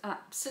it looks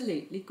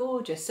absolutely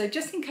gorgeous. So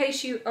just in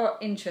case you are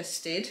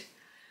interested,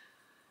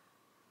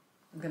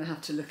 I'm going to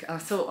have to look at, I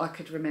thought I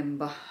could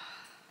remember.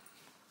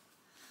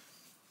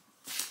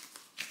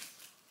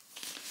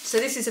 So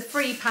this is a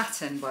free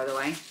pattern, by the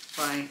way,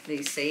 by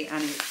Lucy,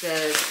 and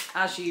it's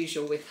as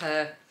usual with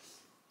her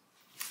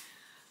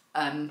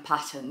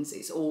patterns,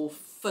 it's all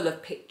full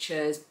of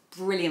pictures,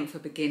 brilliant for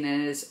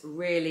beginners,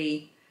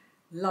 really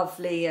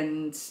lovely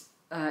and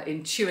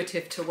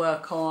intuitive to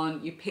work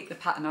on. You pick the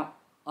pattern up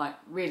like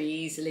really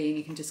easily and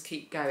you can just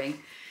keep going.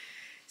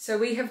 So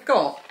we have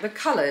got, the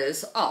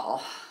colours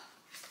are,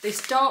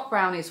 this dark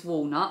brown is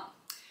walnut,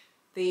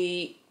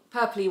 the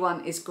purpley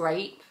one is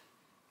grape,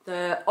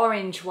 the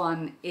orange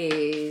one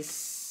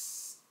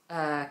is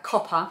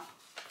copper,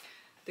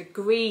 the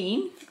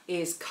green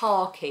is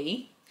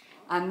khaki,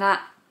 and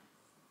that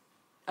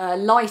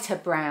lighter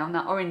brown,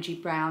 that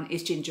orangey brown,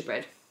 is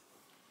gingerbread.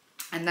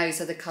 And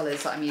those are the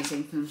colours that I'm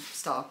using from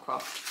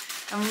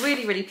Starcraft. I'm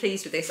really, really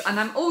pleased with this. And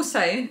I'm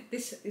also,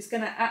 this is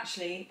going to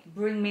actually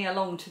bring me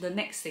along to the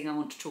next thing I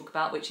want to talk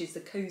about, which is the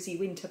Cosy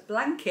Winter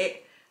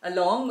Blanket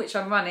along, which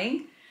I'm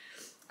running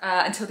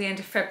until the end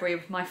of February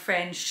with my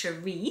friend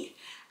Cherie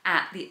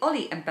at the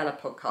Ollie and Bella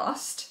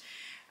podcast.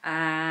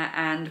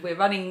 And we're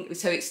running,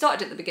 so it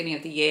started at the beginning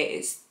of the year.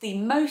 It's the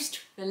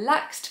most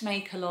relaxed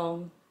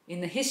make-along in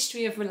the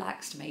history of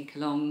relaxed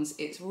make-alongs.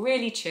 It's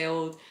really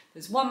chilled.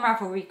 There's one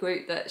Ravelry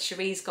group that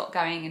Cherie's got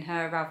going in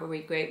her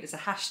Ravelry group. There's a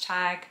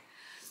hashtag,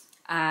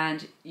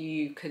 and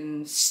you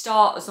can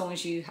start as long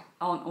as you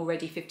aren't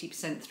already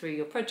 50% through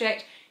your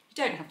project. You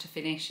don't have to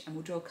finish, and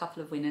we'll draw a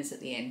couple of winners at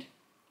the end.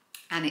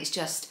 And it's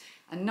just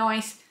a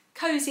nice,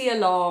 cosy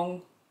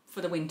along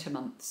for the winter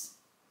months.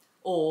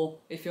 Or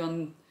if you're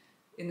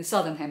in the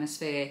Southern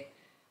Hemisphere,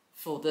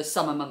 for the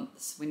summer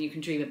months, when you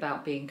can dream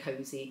about being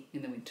cosy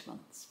in the winter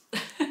months.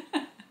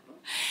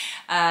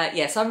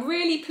 Yes, I'm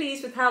really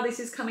pleased with how this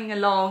is coming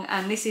along,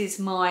 and this is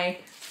my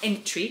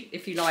entry,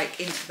 if you like,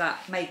 into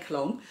that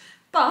make-along.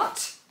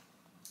 But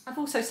I've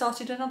also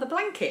started another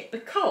blanket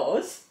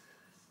because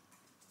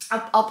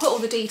I'll put all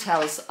the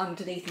details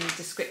underneath in the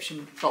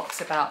description box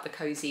about the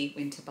Cosy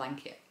Winter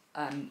Blanket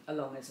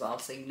along as well,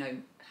 so you know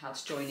how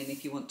to join in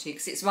if you want to,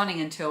 because it's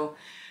running until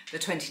the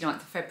 29th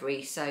of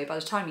February, so by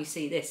the time you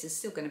see this, there's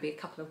still going to be a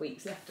couple of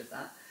weeks left of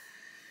that.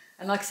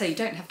 And like I say, you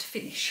don't have to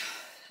finish.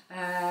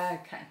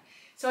 Okay,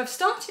 so I've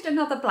started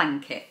another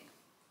blanket,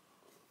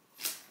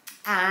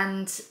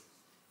 and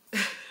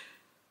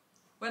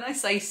when I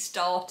say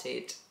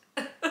started,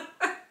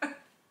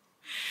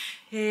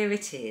 here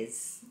it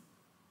is.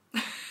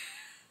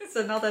 It's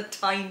another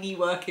tiny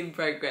work in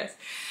progress.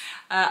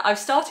 I've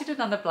started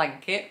another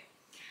blanket.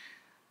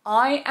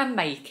 I am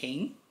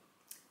making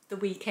the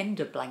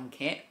Weekender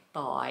blanket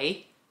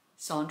by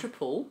Sandra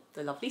Paul,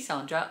 the lovely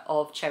Sandra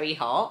of Cherry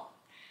Heart.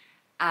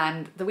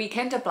 And the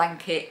Weekender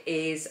blanket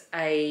is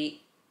a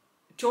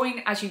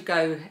join as you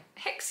go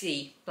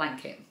hexy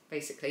blanket,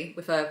 basically,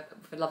 with a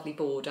lovely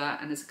border,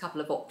 and there's a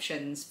couple of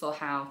options for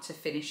how to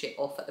finish it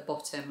off at the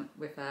bottom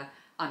with a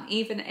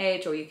uneven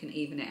edge, or you can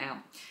even it out.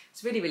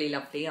 It's really, really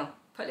lovely. I'll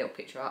put a little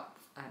picture up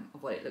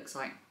of what it looks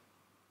like.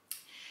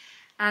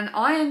 And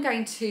I am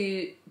going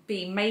to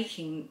be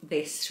making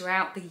this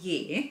throughout the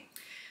year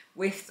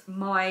with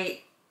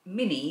my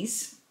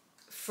minis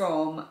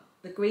from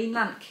the Green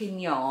Lambkin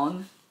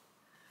Yarn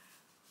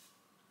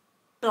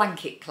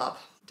Blanket Club.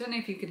 I don't know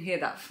if you can hear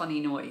that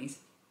funny noise,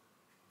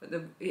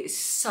 but it's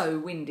so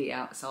windy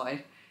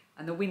outside,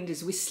 and the wind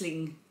is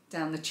whistling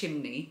down the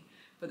chimney,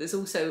 but there's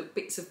also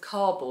bits of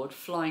cardboard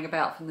flying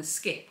about from the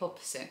skip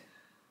opposite.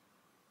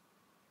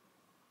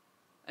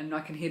 And I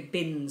can hear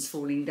bins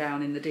falling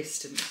down in the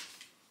distance.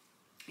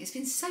 It's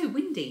been so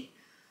windy.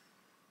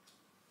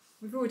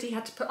 We've already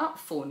had to put up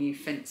 4 new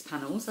fence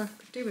panels. I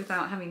could do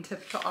without having to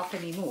put up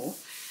any more.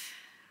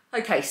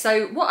 Okay,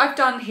 so what I've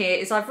done here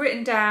is I've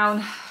written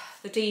down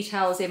the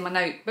details in my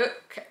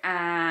notebook,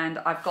 and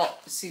I've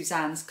got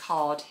Suzanne's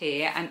card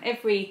here, and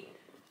every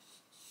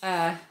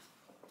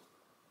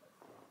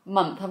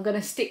month I'm going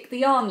to stick the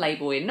yarn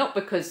label in, not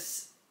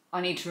because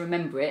I need to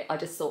remember it, I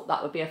just thought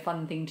that would be a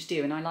fun thing to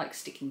do, and I like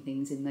sticking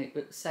things in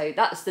notebooks. So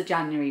that's the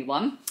January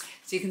one.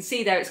 So you can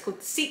see there it's called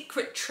the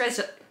Secret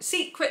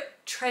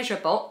Treasure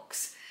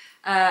Box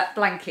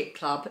Blanket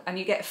Club, and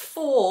you get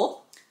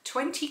 4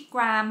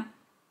 20-gram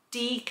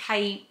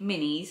DK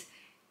minis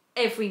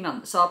every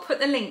month. So I'll put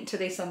the link to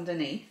this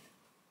underneath,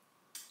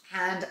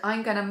 and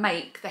I'm going to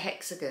make the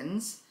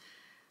hexagons,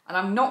 and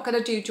I'm not going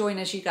to do join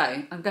as you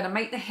go. I'm going to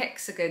make the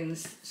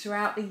hexagons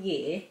throughout the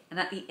year, and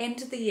at the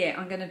end of the year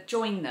I'm going to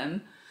join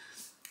them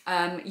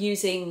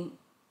using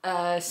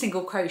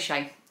single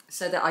crochet,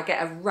 so that I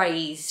get a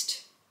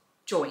raised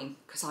join,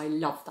 because I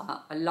love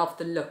that. I love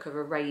the look of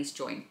a raised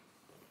join.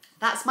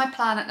 That's my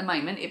plan at the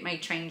moment. It may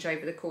change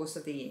over the course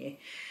of the year.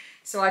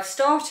 So I've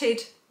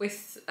started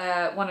with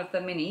one of the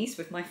minis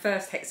with my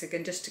first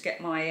hexagon, just to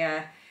get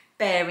my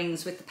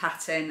bearings with the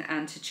pattern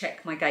and to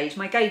check my gauge.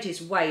 My gauge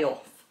is way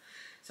off.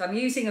 So I'm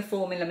using a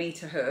 4mm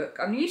hook.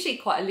 I'm usually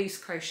quite a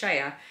loose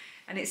crocheter,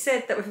 and it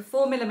said that with a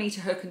 4mm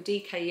hook and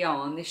DK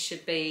yarn, this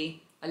should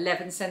be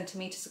 11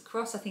 centimetres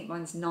across. I think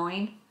mine's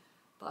 9,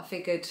 but I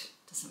figured it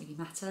doesn't really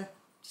matter,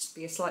 just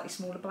be a slightly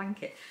smaller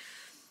blanket.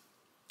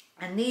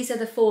 And these are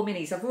the 4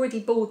 minis. I've already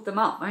balled them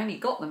up. I only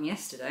got them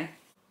yesterday,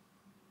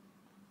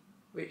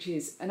 which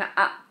is an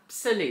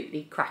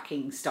absolutely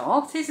cracking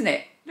start, isn't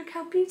it? Look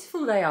how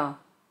beautiful they are.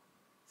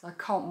 So I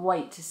can't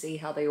wait to see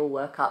how they all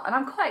work up. And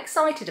I'm quite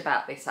excited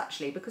about this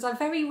actually, because I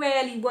very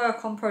rarely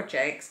work on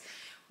projects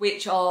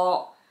which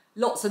are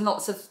lots and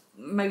lots of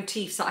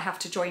motifs that I have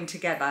to join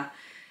together.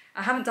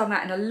 I haven't done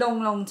that in a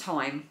long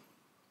time,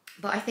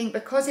 but I think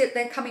because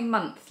they're coming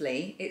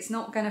monthly, it's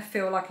not going to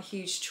feel like a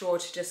huge chore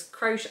to just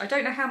crochet. I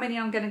don't know how many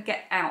I'm going to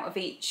get out of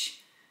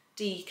each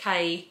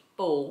DK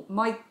ball.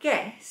 My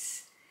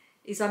guess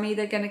is I'm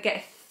either going to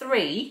get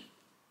 3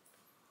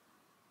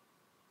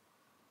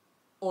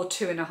 or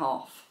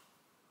 2.5.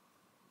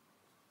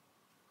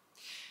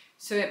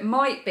 So it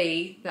might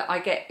be that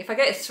if I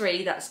get a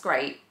 3, that's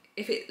great.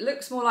 If it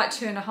looks more like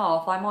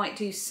 2.5, I might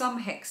do some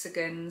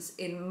hexagons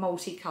in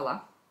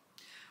multicolour,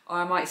 or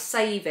I might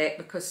save it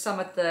because some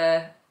of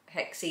the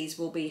hexies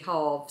will be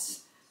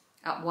halves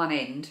at one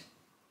end,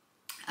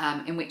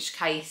 in which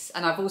case,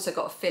 and I've also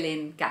got to fill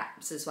in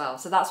gaps as well.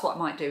 So that's what I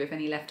might do. If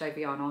any leftover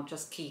yarn, I'll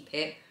just keep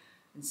it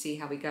and see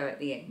how we go at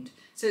the end.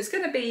 So it's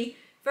going to be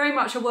very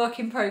much a work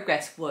in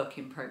progress.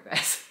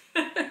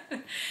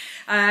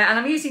 And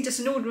I'm using just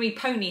an ordinary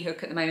pony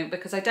hook at the moment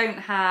because I don't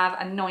have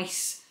a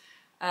nice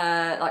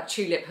like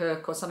tulip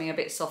hook or something a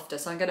bit softer.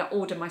 So I'm going to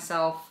order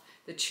myself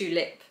the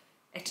tulip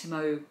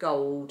Etimo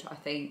Gold, I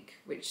think,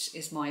 which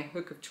is my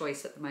hook of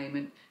choice at the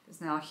moment.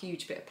 There's now a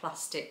huge bit of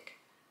plastic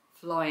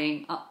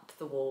flying up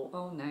the wall.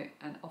 Oh no,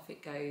 and off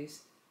it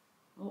goes.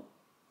 Oh,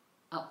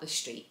 up the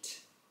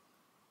street.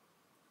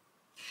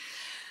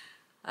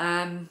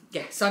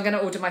 Yeah, so I'm going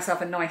to order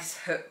myself a nice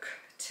hook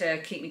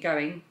to keep me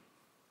going.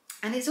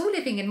 And it's all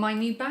living in my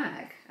new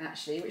bag,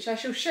 actually, which I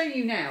shall show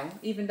you now,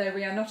 even though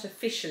we are not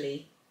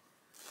officially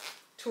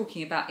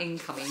talking about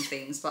incoming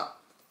things, but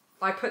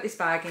I put this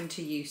bag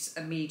into use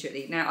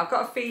immediately. Now, I've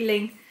got a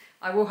feeling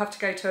I will have to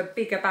go to a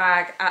bigger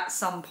bag at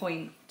some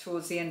point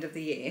towards the end of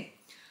the year.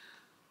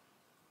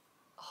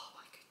 Oh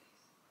my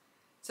goodness.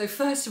 So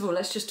first of all,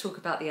 let's just talk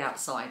about the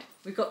outside.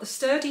 We've got the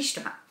sturdy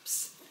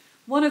straps.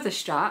 One of the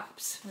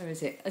straps, where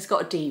is it? Has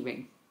got a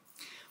D-ring.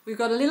 We've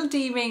got a little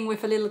D-ring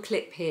with a little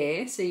clip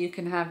here, so you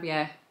can have,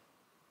 yeah,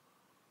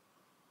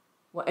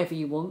 whatever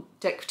you want.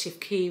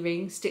 Decorative key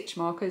rings, stitch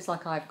markers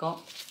like I've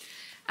got.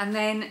 And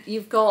then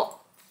you've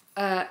got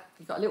a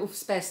little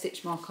spare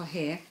stitch marker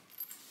here.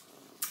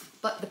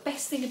 But the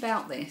best thing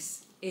about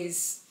this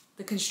is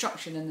the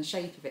construction and the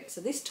shape of it.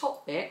 So this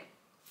top bit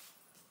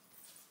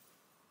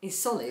is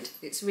solid,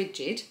 it's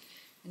rigid,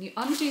 and you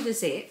undo the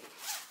zip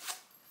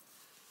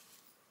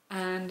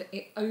and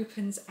it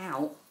opens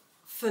out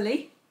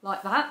fully.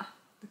 Like that.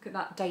 Look at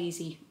that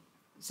daisy.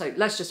 So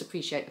let's just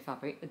appreciate the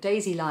fabric. A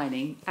daisy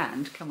lining,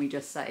 and can we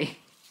just say,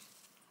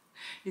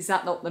 is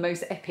that not the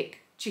most epic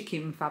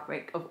chicken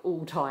fabric of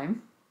all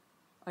time?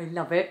 I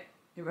love it.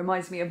 It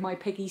reminds me of my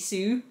Peggy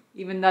Sue,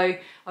 even though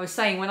I was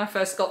saying when I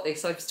first got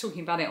this, I was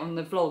talking about it on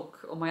the vlog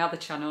on my other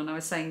channel, and I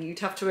was saying you'd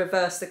have to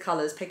reverse the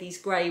colours. Peggy's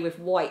grey with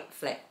white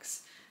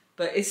flecks,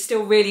 but it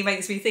still really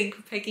makes me think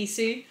of Peggy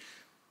Sue.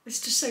 It's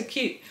just so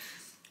cute.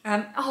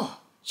 Oh,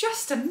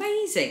 just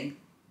amazing.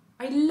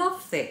 I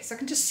love this. I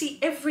can just see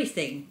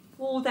everything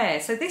all there.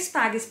 So this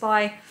bag is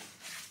by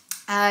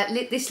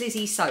this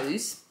Lizzie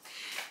Sews.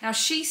 Now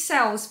she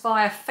sells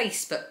via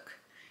Facebook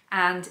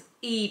and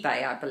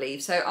eBay, I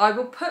believe. So I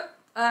will put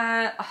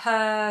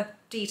her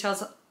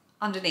details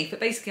underneath.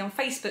 But basically on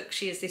Facebook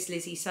she is this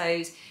Lizzie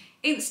Sews.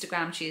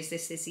 Instagram she is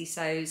this Lizzie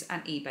Sews.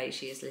 And eBay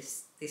she is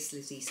this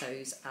Lizzie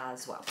Sews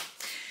as well.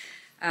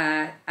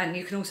 And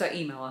you can also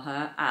email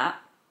her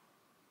at,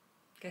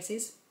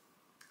 guesses?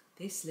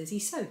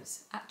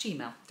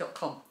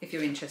 thislizziesews@gmail.com if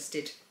you're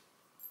interested.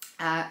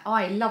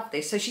 I love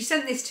this. So she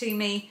sent this to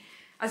me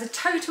as a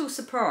total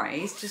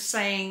surprise, just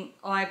saying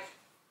I've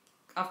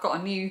got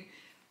a new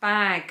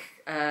bag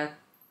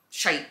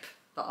shape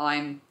that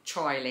I'm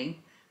trialling.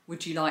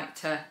 Would you like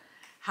to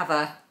have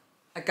a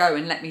go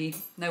and let me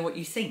know what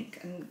you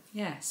think? And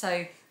yeah,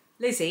 so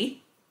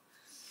Lizzie,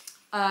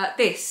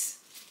 this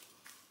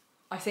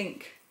I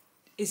think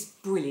is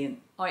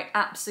brilliant. I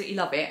absolutely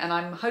love it, and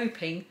I'm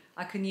hoping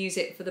I can use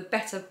it for the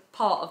better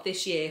part of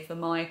this year for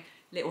my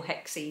little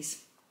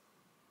hexies.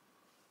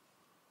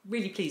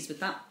 Really pleased with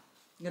that.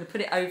 I'm going to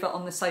put it over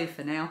on the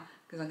sofa now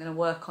because I'm going to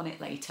work on it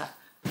later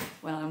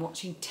when I'm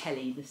watching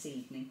telly this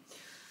evening.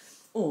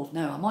 Or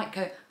no, I might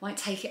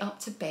take it up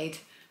to bed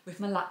with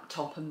my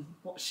laptop and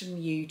watch some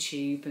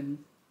YouTube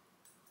and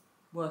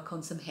work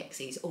on some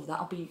hexies. Oh,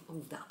 that'll be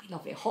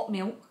lovely. Hot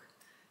milk,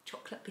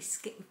 chocolate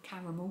biscuit with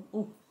caramel.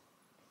 Oh,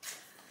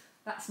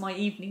 that's my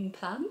evening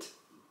planned.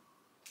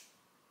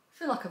 I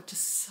feel like I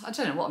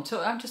don't know what I'm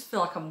talking, I just feel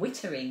like I'm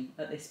wittering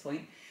at this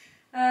point.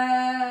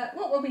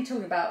 What were we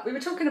talking about? We were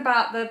talking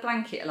about the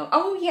blanket along.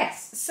 Oh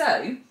yes,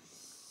 so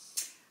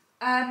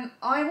I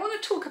want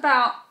to talk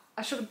about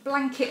a sort of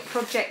blanket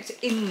project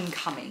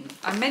incoming.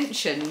 I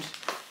mentioned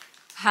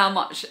how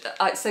much,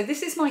 so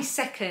this is my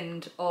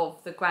second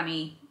of the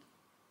granny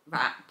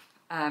wrap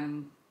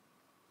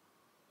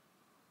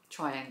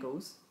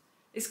triangles.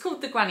 It's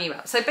called the granny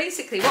wrap. So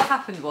basically what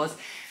happened was,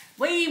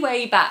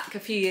 way back a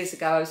few years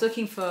ago, I was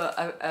looking for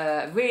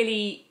a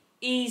really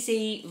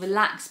easy,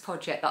 relaxed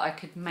project that I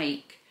could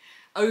make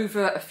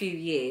over a few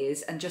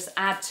years and just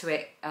add to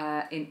it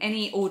in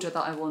any order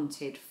that I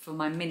wanted for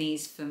my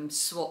minis from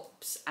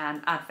swaps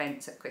and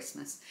advents at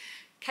Christmas.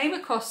 came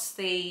across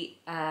the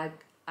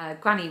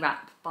Granny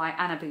Wrap by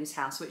Annaboo's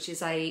House, which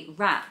is a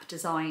wrap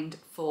designed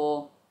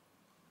for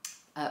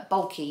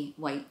bulky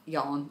weight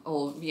yarn,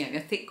 or a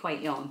thick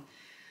weight yarn,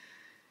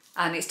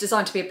 and it's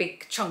designed to be a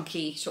big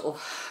chunky sort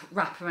of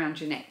wrap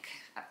around your neck.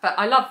 But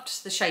I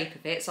loved the shape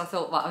of it, so I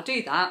thought, well, I'll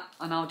do that,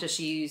 and I'll just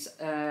use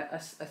I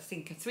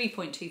think a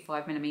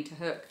 3.25mm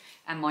hook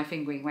and my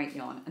fingering weight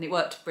yarn, and it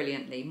worked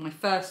brilliantly. My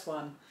first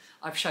one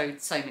I've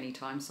showed so many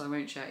times, so I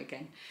won't show it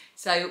again.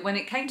 So when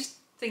it came to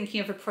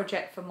thinking of a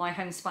project for my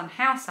homespun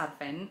house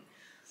advent,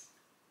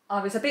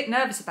 I was a bit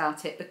nervous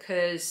about it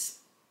because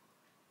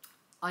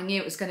I knew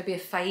it was going to be a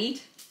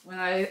fade. When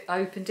I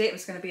opened it, it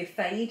was going to be a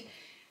fade,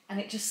 and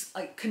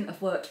I couldn't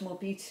have worked more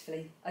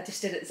beautifully. I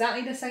just did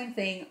exactly the same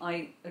thing.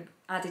 I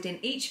added in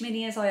each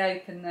mini as I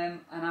opened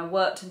them, and I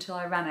worked until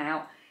I ran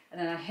out, and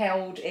then I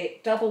held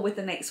it double with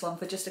the next one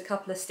for just a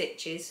couple of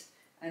stitches,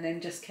 and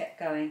then just kept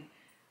going.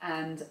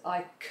 And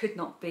I could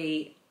not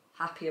be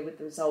happier with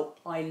the result.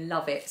 I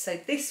love it. So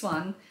this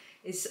one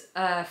is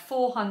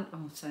 400,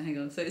 oh sorry, hang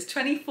on. So it's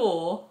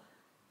 24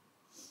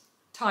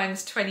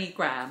 times 20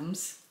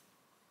 grams.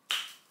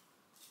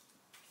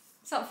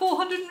 Is that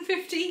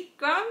 450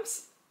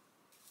 grams?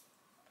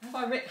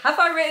 Have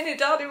I written it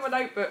down in my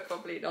notebook?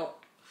 Probably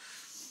not.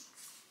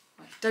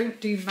 I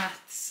don't do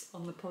maths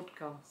on the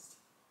podcast.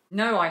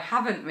 No, I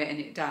haven't written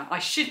it down. I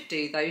should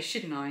do though,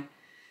 shouldn't I?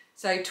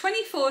 So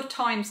 24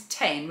 times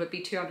 10 would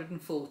be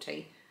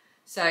 240.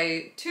 So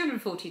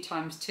 240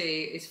 times 2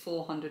 is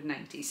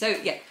 480. So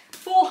yeah,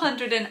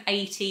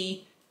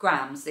 480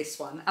 grams this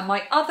one. And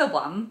my other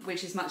one,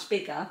 which is much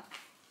bigger,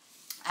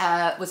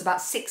 was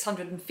about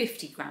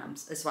 650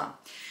 grams as well.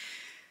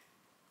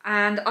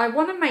 And I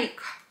want to make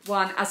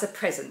one as a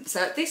present.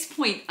 So at this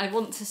point, I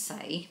want to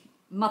say,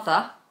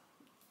 Mother,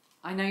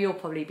 I know you'll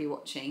probably be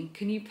watching.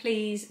 Can you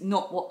please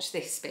not watch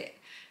this bit?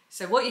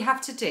 So what you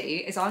have to do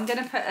is I'm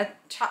going to put a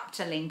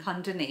chapter link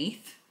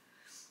underneath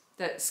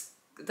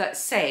that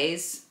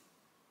says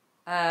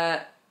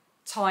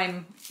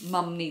time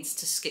Mum needs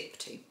to skip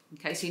to.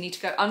 Okay, so you need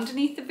to go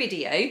underneath the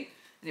video, and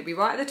it'll be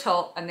right at the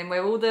top, and then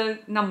where all the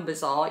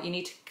numbers are, you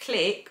need to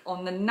click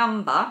on the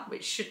number,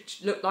 which should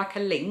look like a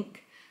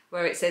link,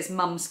 where it says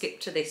Mum skip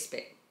to this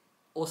bit,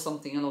 or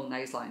something along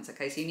those lines.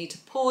 Okay, so you need to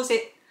pause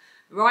it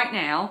right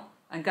now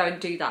and go and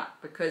do that,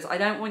 because I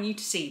don't want you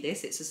to see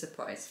this, it's a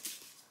surprise.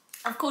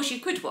 Of course you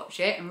could watch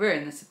it and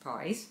ruin the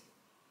surprise,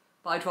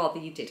 but I'd rather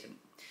you didn't.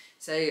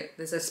 So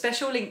there's a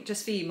special link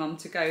just for you, Mum,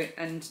 to go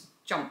and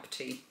jump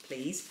to,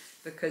 please,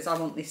 because I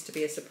want this to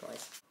be a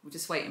surprise. We'll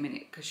just wait a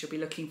minute, because she'll be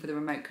looking for the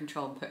remote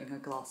control and putting her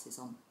glasses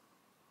on.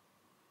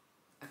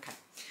 Okay,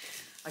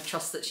 I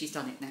trust that she's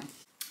done it now.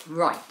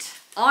 Right,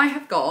 I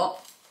have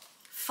got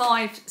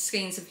 5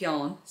 skeins of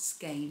yarn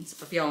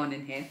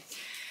in here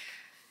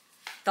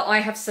that I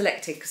have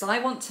selected because I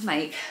want to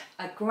make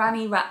a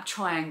granny wrap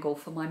triangle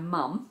for my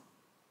mum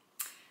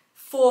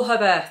for her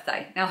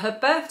birthday. Now her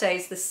birthday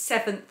is the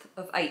 7th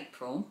of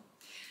April,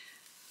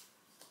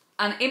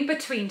 and in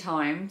between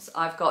times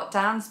I've got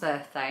Dan's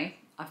birthday,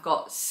 I've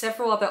got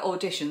several other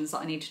auditions that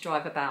I need to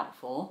drive about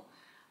for,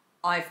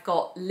 I've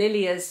got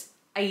Lilia's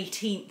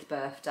 18th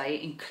birthday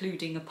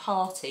including a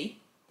party,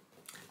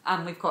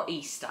 and we've got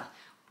Easter.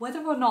 Whether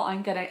or not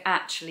I'm going to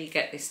actually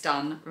get this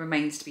done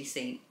remains to be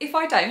seen. If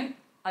I don't,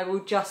 I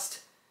will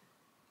just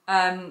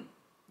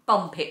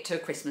bump it to a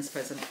Christmas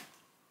present.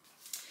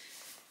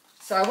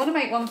 So I want to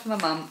make one for my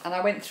mum, and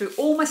I went through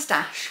all my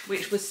stash,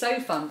 which was so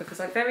fun because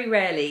I very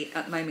rarely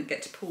at the moment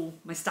get to pull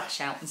my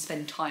stash out and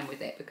spend time with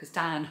it because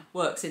Dan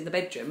works in the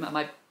bedroom and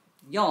my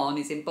yarn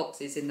is in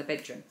boxes in the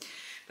bedroom.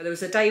 But there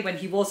was a day when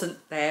he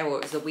wasn't there, or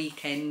it was a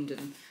weekend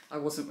and I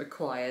wasn't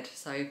required.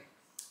 So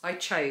I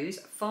chose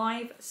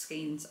 5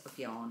 skeins of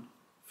yarn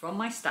from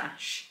my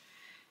stash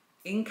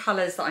in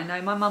colours that I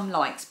know my mum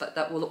likes, but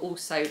that will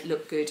also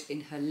look good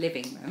in her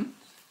living room.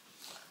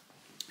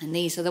 And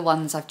these are the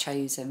ones I've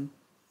chosen.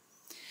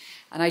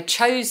 And I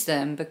chose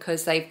them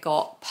because they've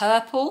got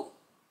purple,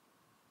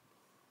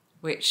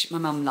 which my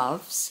mum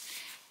loves,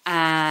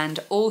 and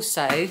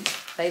also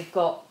they've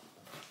got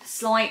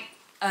slight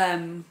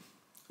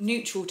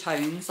neutral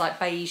tones, like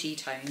beigey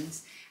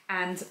tones,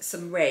 and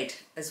some red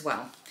as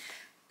well.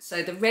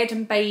 So the red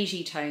and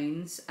beigey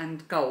tones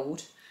and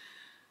gold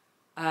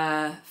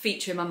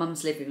feature in my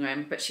mum's living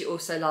room, but she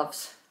also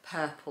loves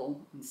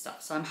purple and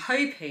stuff. So I'm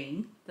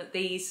hoping that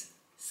these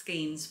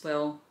skeins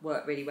will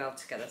work really well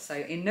together. So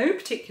in no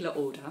particular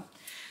order,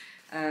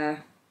 I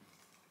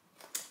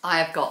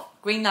have got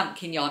green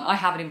lambkin yarn. I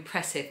have an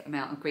impressive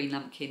amount of green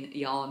lambkin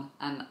yarn,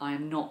 and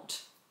I'm not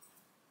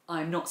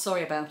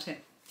sorry about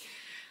it.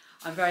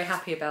 I'm very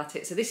happy about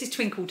it. So this is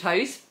Twinkle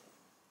Toes.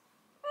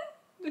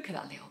 Look at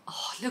that little,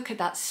 oh, look at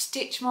that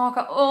stitch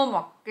marker. Oh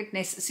my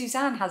goodness,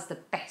 Suzanne has the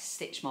best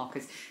stitch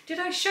markers. Did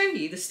I show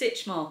you the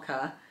stitch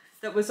marker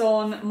that was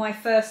on my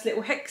first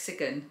little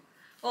hexagon?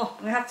 Oh,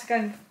 I have to go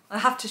and, I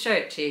have to show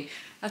it to you.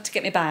 I have to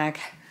get my bag.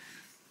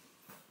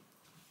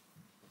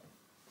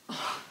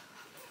 Oh,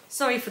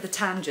 sorry for the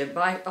tangent,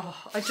 but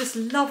I just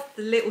love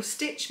the little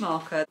stitch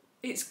marker.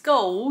 It's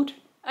gold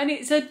And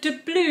it's a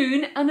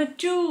doubloon and a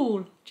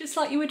jewel, just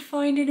like you would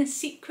find in a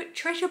secret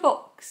treasure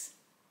box.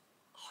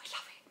 Oh, I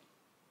love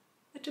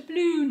it. A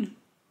doubloon.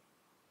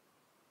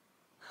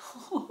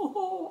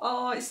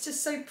 Oh, it's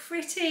just so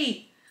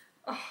pretty.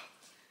 Oh,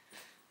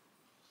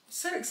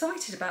 so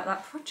excited about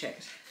that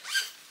project.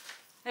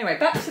 Anyway,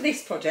 back to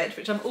this project,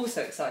 which I'm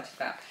also excited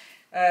about.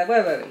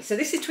 Where were we? So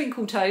this is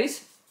Twinkle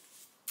Toes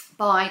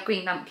by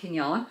Green Lumpkin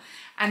Yarn.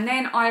 And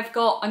then I've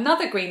got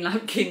another Green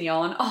Lumpkin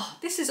yarn. Oh,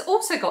 this has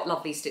also got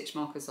lovely stitch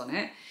markers on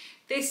it.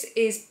 This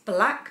is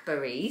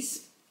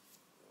Blackberries.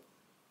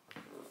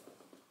 Isn't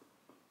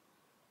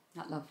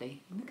that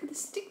lovely? Look at the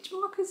stitch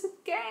markers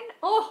again.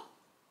 Oh,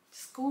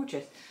 it's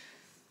gorgeous.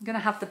 I'm going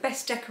to have the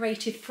best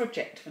decorated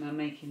project when I'm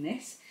making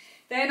this.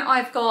 Then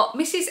I've got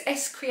Mrs.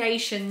 S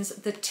Creations,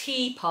 The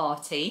Tea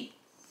Party.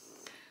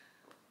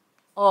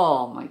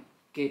 Oh my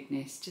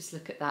goodness, just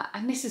look at that.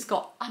 And this has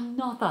got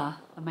another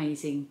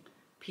amazing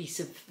piece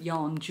of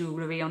yarn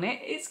jewellery on it.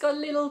 It's got a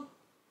little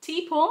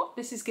teapot.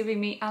 This is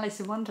giving me Alice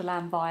in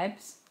Wonderland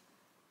vibes.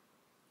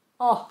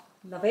 Oh,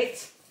 love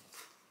it.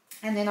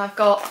 And then I've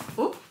got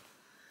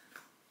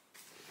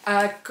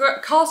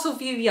Castle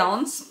View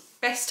Yarns,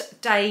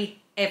 Best Day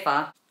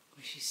Ever,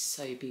 which is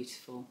so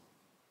beautiful.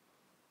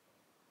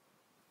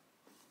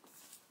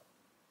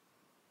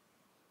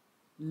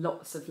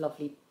 Lots of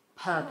lovely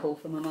purple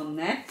for my mum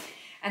there.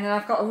 And then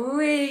I've got a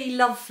really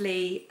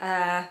lovely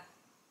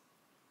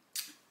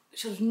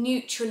sort of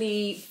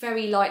neutrally,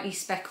 very lightly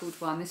speckled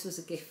one. This was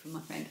a gift from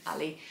my friend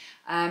Ali.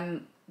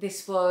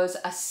 This was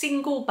a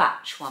single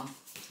batch one,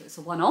 so it's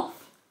a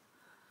one-off,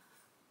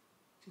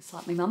 just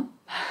like my mum.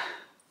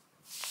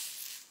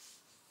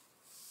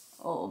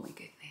 Oh my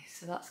goodness,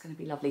 so that's going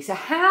to be lovely. So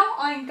how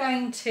I'm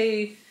going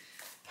to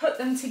put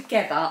them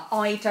together,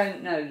 I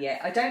don't know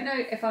yet. I don't know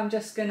if I'm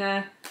just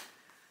gonna,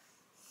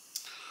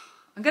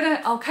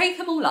 I'll cake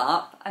them all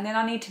up, and then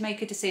I need to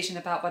make a decision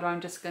about whether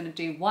I'm just going to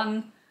do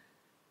one,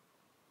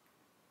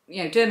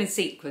 you know, do them in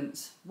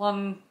sequence,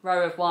 one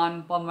row of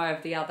one row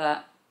of the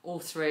other, all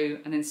through,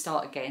 and then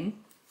start again.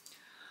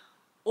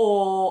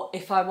 Or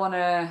if I want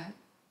to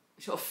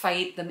sort of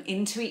fade them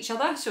into each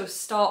other, sort of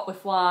start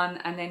with one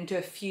and then do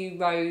a few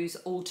rows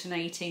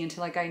alternating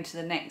until I go into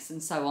the next,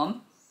 and so on.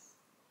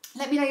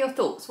 Let me know your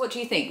thoughts. What do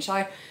you think? Should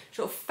I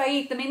sort of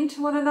fade them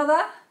into one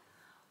another,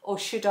 or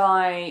should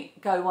I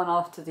go one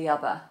after the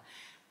other?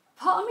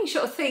 Part of me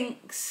sort of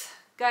thinks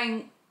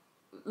going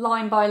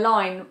line by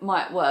line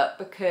might work,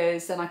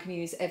 because then I can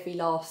use every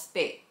last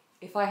bit.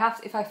 If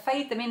I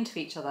fade them into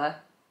each other,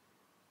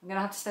 I'm going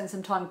to have to spend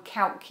some time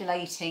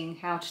calculating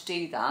how to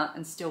do that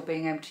and still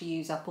being able to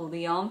use up all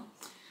the yarn.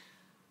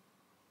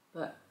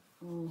 But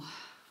I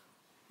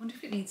wonder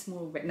if it needs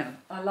more red. No,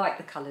 I like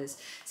the colours.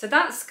 So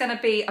that's going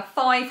to be a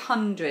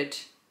 500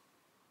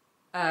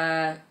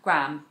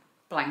 gram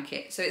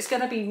blanket. So it's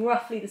going to be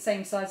roughly the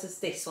same size as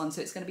this one.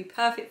 So it's going to be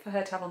perfect for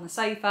her to have on the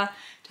sofa,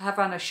 to have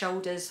around her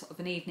shoulders of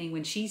an evening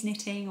when she's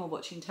knitting or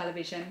watching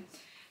television.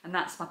 And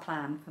that's my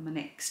plan for my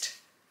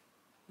next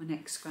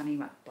granny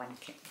wrap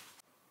blanket.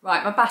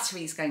 Right, my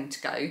battery's going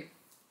to go and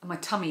my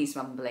tummy's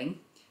rumbling.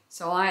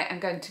 So I am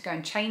going to go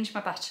and change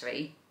my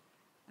battery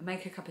and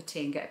make a cup of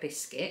tea and get a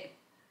biscuit.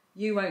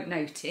 You won't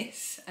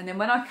notice. And then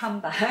when I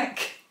come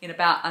back in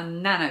about a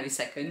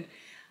nanosecond,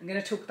 I'm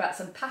going to talk about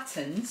some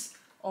patterns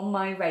on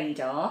my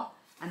radar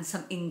and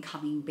some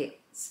incoming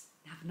bits.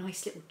 And have a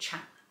nice little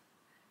chat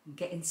and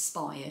get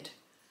inspired,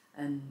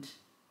 and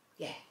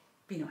yeah,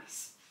 be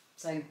nice.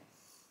 So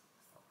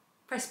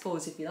press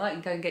pause if you like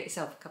and go and get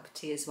yourself a cup of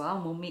tea as well,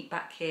 and we'll meet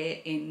back here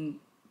in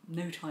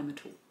no time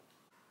at all.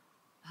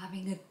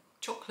 Having a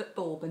chocolate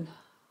bourbon.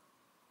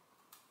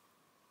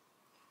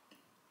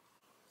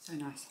 So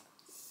nice.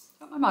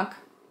 Got my mug.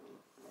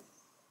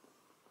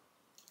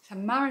 It's a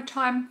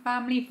Maritime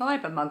Family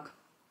Fibre mug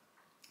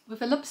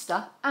with a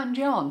lobster and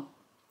yarn.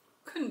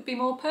 Couldn't be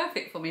more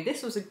perfect for me.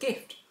 This was a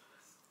gift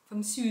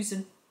from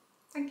Susan.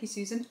 Thank you,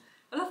 Susan.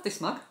 I love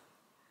this mug.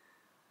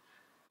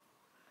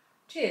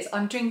 Cheers.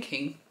 I'm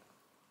drinking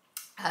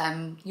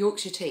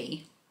Yorkshire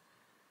tea,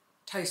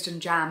 toast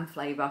and jam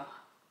flavour.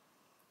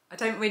 I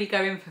don't really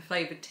go in for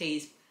flavoured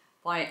teas,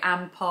 but I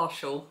am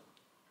partial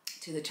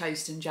to the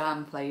toast and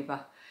jam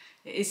flavour.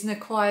 It is an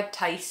acquired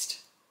taste,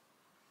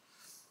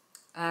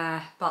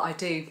 but I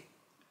do.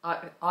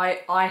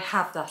 I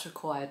have that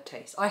acquired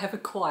taste. I have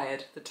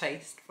acquired the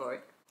taste for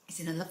it.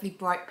 It's in a lovely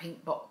bright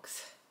pink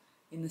box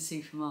in the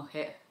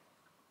supermarket.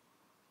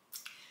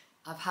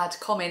 I've had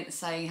comments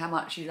saying how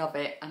much you love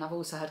it, and I've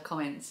also had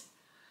comments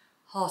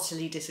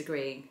heartily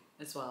disagreeing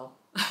as well.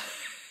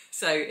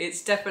 So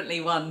it's definitely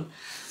one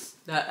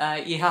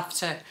that you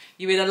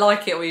either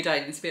like it or you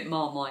don't. It's a bit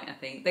Marmite, I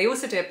think. They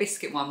also do a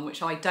biscuit one,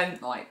 which I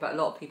don't like, but a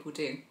lot of people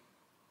do.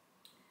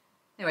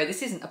 Anyway,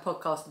 this isn't a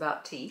podcast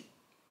about tea.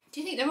 Do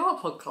you think there are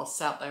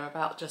podcasts out there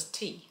about just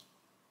tea?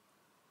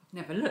 I've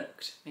never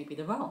looked. Maybe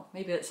there are.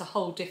 Maybe it's a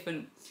whole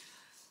different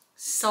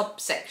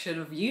subsection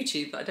of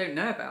YouTube that I don't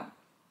know about.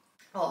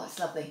 Oh, it's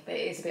lovely, but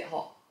it is a bit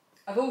hot.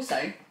 I've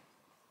also,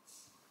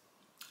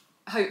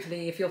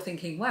 hopefully if you're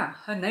thinking, wow,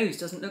 her nose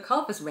doesn't look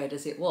half as red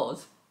as it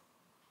was,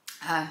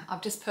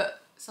 I've just put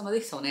some of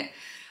this on it.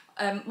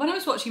 When I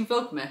was watching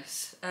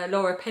Vlogmas,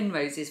 Laura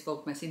Penrose's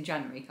Vlogmas in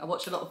January, I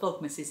watch a lot of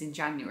Vlogmases in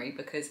January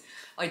because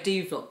I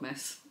do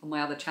Vlogmas on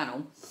my other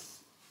channel,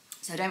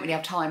 so I don't really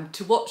have time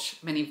to watch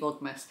many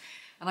Vlogmas,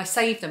 and I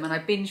save them and I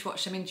binge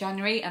watch them in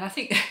January, and I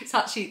think it's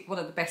actually one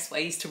of the best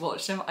ways to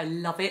watch them. I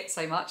love it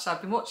so much. So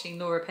I've been watching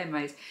Laura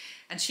Penrose,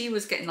 and she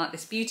was getting like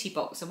this beauty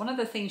box, and one of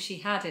the things she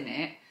had in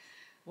it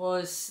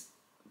was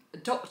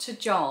Dr.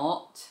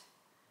 Jart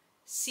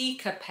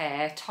Seeker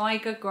Pear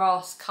Tiger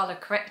Grass Colour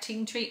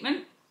Correcting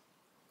Treatment.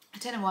 I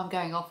don't know why I'm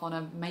going off on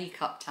a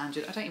makeup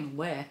tangent. I don't even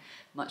wear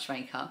much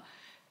makeup,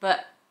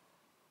 but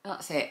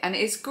that's it. And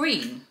it's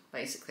green,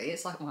 basically.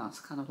 It's like, well, it's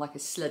kind of like a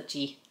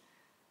sludgy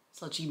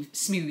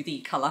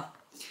smoothie colour.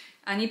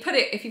 And you put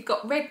it if you've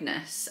got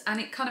redness, and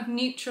it kind of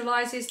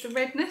neutralises the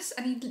redness,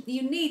 and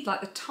you need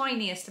like the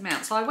tiniest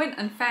amount. So I went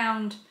and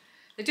found,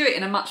 they do it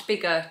in a much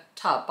bigger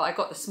tub, but I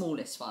got the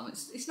smallest one.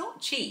 It's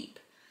not cheap,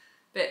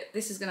 but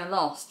this is going to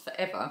last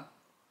forever.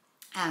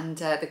 And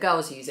the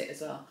girls use it as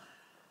well.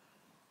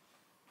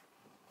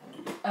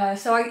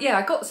 So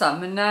I got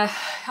some, and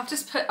I've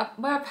just put,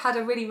 where I've had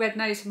a really red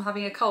nose from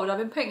having a cold, I've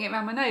been putting it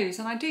around my nose,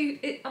 and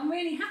I'm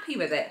really happy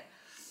with it.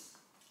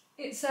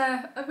 It's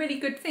a really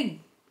good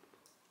thing.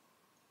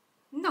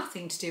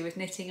 Nothing to do with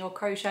knitting or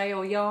crochet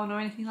or yarn or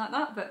anything like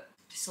that, but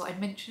just thought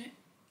I'd mention it.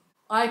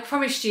 I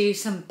promised you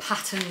some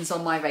patterns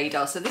on my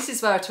radar, so this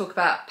is where I talk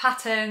about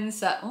patterns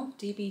that, oh,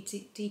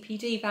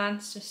 DPD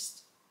van's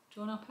just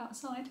drawn up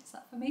outside. Is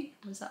that for me,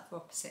 or is that for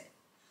opposite?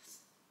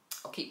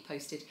 I'll keep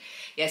posted.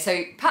 Yeah,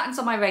 so patterns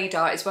on my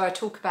radar is where I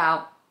talk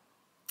about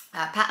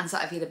patterns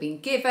that I've either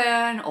been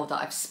given or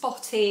that I've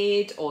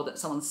spotted or that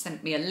someone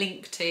sent me a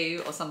link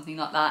to or something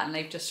like that, and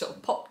they've just sort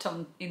of popped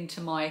on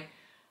into my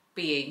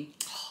being.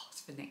 Oh,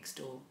 it's for next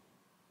door.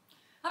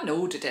 I haven't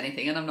ordered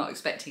anything and I'm not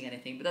expecting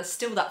anything, but there's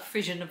still that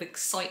frisson of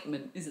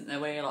excitement, isn't there,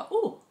 where you're like,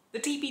 oh, the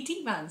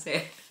DPD man's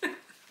here.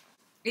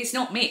 It's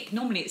not Mick.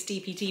 Normally it's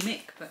DPD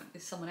Mick, but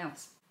it's someone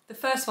else. The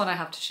first one I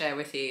have to share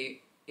with you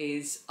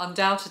is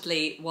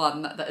undoubtedly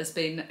one that has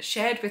been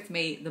shared with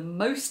me the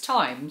most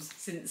times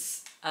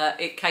since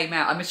it came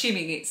out. I'm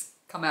assuming it's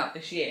come out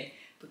this year,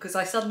 because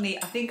I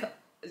think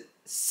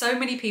so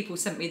many people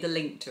sent me the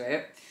link to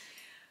it,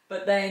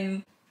 but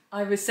then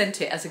I was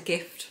sent it as a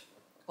gift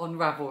on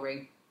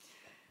Ravelry.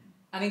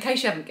 And in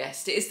case you haven't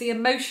guessed, it is the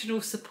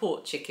Emotional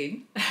Support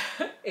Chicken.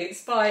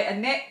 It's by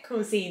Annette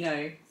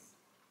Corsino.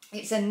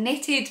 It's a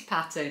knitted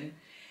pattern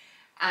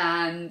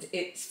and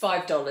it's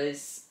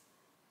 $5.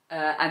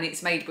 And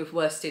it's made with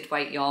worsted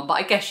weight yarn, but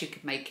I guess you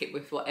could make it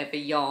with whatever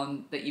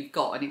yarn that you've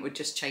got, and it would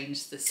just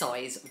change the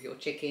size of your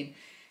chicken.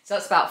 So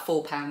that's about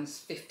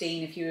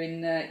 £4.15 if you're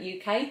in the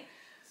UK.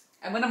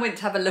 And when I went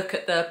to have a look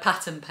at the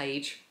pattern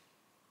page,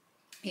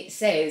 it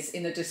says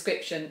in the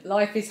description,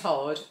 life is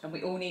hard and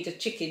we all need a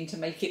chicken to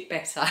make it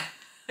better.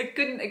 I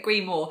couldn't agree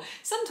more.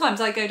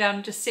 Sometimes I go down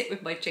and just sit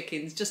with my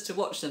chickens just to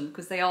watch them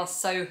because they are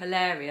so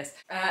hilarious.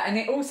 And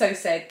it also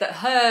said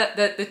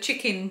that the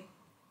chicken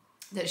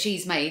that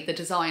she's made, the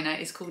designer,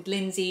 is called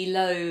Lindsay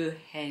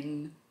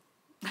Lohan.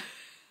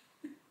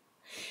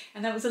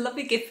 And that was a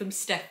lovely gift from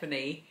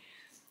Stephanie.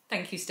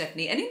 Thank you,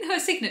 Stephanie. And in her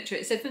signature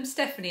it said from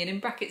Stephanie, and in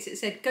brackets it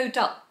said, go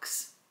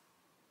Ducks.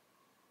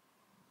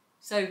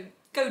 So,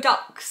 go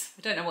Ducks.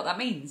 I don't know what that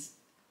means.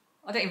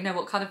 I don't even know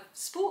what kind of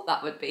sport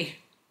that would be.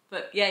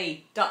 But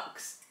yay,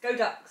 Ducks. Go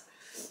Ducks.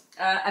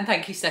 And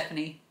thank you,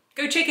 Stephanie.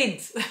 Go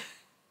Chickens.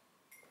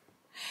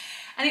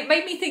 And it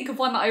made me think of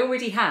one that I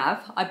already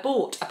have. I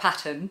bought a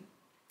pattern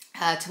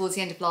towards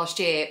the end of last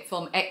year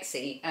from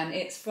Etsy, and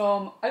it's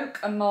from Oak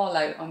and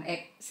Marlowe on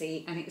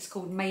Etsy, and it's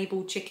called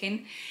Mabel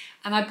Chicken.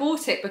 And I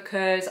bought it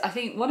because I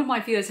think one of my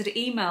viewers had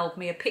emailed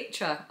me a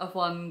picture of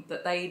one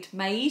that they'd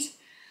made,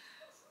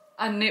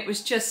 and it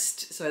was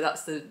just, sorry,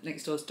 that's the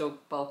next door's dog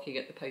barking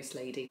at the post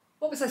lady.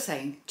 What was I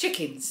saying?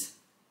 Chickens.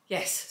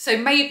 Yes, so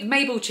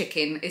Mabel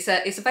Chicken is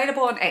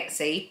available on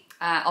Etsy.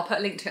 I'll put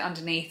a link to it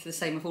underneath, the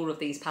same with all of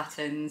these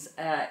patterns.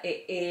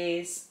 It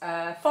is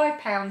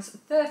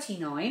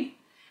 £5.39.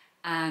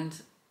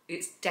 And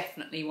it's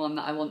definitely one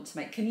that I want to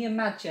make. Can you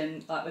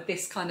imagine, like, with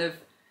this kind of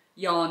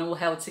yarn all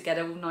held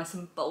together, all nice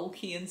and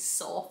bulky and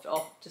soft?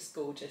 Oh, just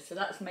gorgeous. So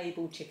that's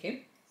Mabel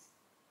Chicken.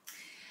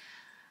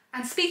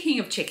 And speaking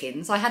of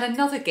chickens, I had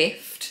another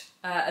gift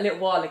a little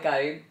while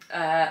ago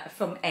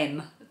from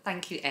M.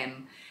 Thank you,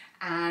 M.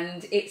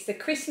 And it's the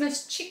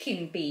Christmas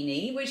Chicken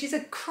Beanie, which is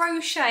a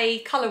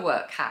crochet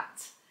colourwork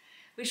hat.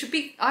 Which would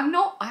be, I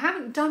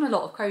haven't done a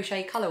lot of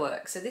crochet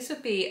colourwork, so this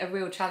would be a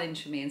real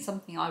challenge for me and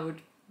something I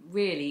would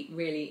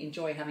really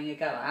enjoy having a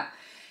go at.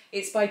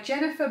 It's by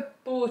Jennifer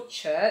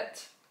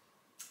Borchert,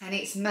 and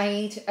it's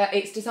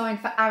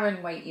designed for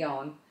Aran weight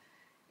yarn.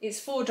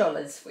 It's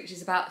 $4, which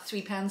is about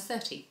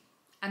 £3.30,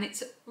 and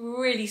it's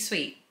really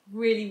sweet,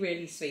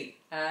 really sweet,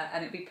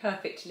 and it'd be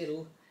perfect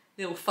little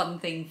fun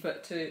thing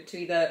to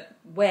either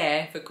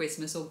wear for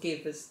Christmas or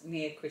give as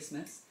near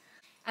Christmas.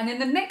 And then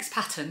the next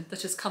pattern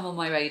that has come on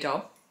my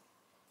radar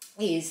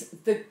is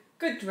the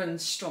Gudrun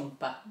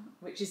Stromper,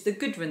 which is the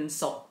Gudrun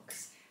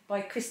socks by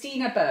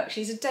Christina Burke.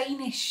 She's a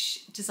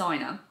Danish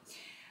designer,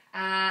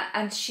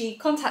 and she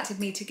contacted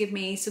me to give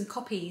me some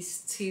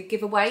copies to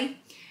give away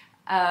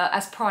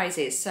as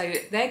prizes. So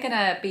they're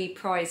gonna be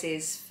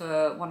prizes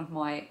for one of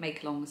my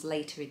make-alongs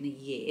later in the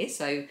year.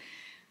 So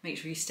make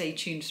sure you stay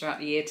tuned throughout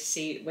the year to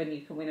see when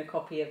you can win a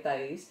copy of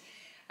those.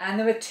 And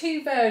there are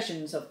two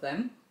versions of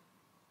them.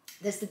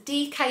 There's the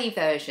DK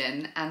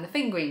version and the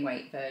fingering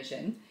weight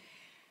version.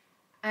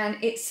 And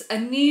it's a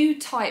new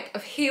type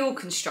of heel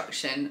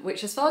construction,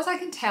 which as far as I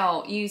can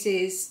tell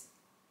uses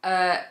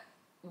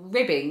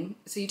ribbing.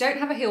 So you don't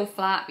have a heel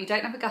flap, you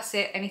don't have a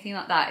gusset, anything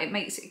like that.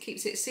 It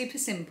keeps it super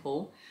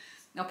simple.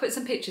 I'll put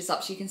some pictures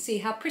up so you can see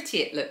how pretty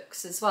it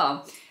looks as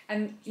well.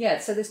 And yeah,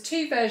 so there's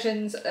two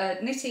versions,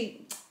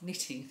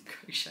 knitting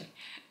crochet,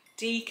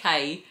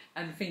 DK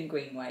and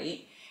fingering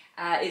weight.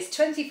 It's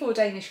 24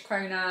 Danish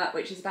kroner,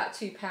 which is about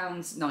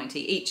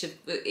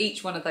 £2.90.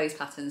 Each one of those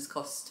patterns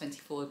costs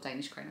 24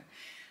 Danish kroner.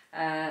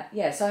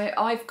 Yeah, so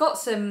I've got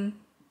some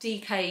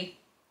DK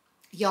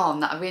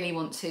yarn that I really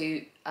want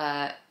to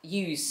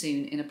use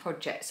soon in a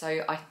project.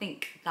 So I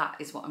think that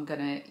is what I'm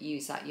going to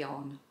use that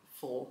yarn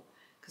for,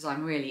 because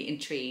I'm really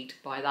intrigued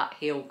by that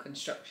heel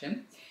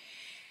construction.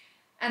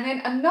 And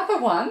then another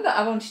one that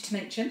I wanted to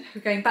mention,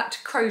 we're going back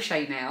to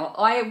crochet now.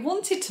 I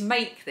wanted to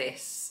make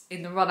this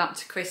in the run up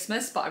to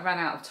Christmas, but I ran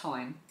out of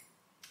time.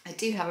 I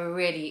do have a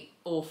really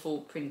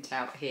awful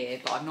printout here,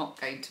 but I'm not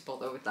going to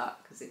bother with that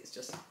because it's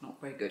just not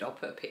very good. I'll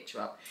put a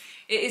picture up.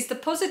 It is the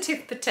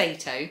Positive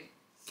Potato.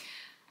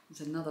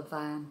 There's another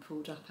van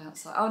pulled up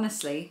outside.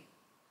 Honestly,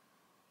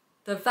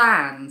 the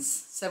vans.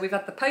 So we've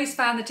had the post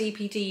van, the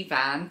DPD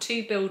van,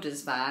 two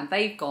builders van.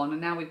 They've gone,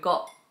 and now we've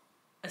got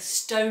a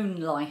Stone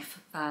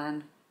Life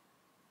van.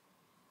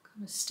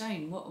 Kind of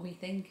stone, what are we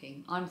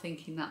thinking? I'm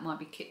thinking that might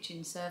be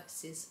kitchen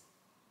surfaces.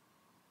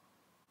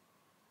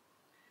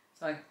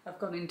 So I've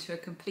gone into a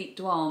complete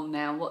dwam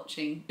now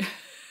watching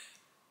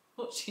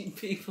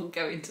people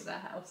go into the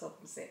house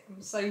opposite.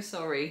 I'm so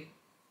sorry.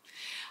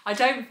 I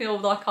don't feel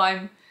like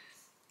I'm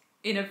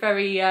in a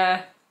very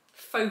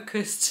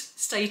focused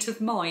state of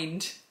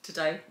mind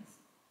today.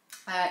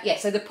 Yeah,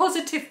 so the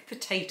Positive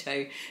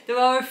Potato. There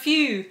are a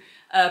few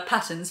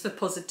patterns for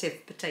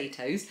Positive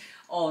Potatoes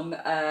on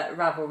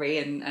Ravelry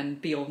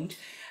and beyond.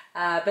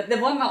 But the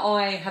one that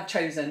I have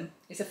chosen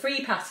is a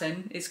free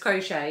pattern, it's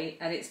crochet,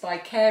 and it's by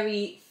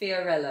Carrie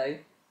Fiorello.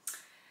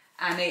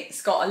 And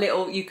it's got a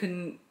little,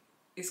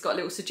 it's got a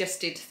little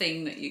suggested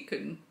thing that you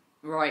can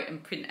write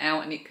and print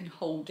out, and it can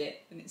hold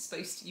it. And it's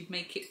supposed to, you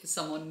make it for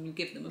someone and you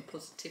give them a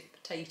positive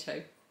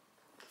potato.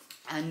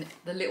 And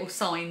the little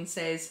sign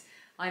says,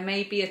 "I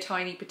may be a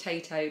tiny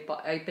potato,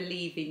 but I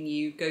believe in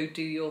you, go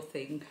do your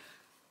thing."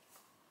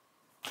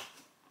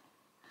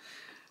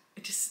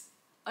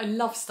 I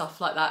love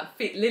stuff like that.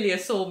 Lilia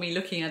saw me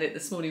looking at it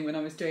this morning when I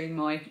was doing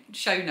my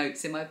show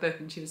notes in my book,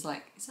 and she was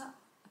like, "Is that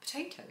a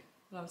potato?"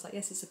 And I was like,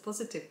 "Yes, it's a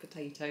positive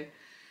potato." And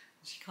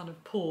she kind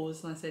of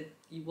paused and I said,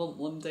 "You want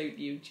one, don't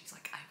you?" And she was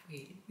like, "I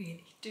really,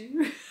 really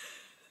do."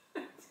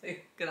 So I'm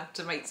gonna have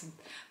to make some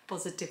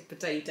positive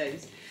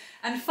potatoes.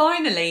 And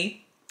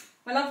finally,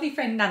 my lovely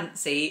friend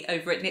Nancy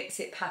over at Knit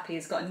Sip Happy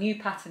has got a new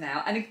pattern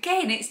out, and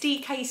again it's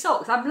DK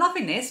socks. I'm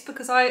loving this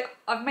because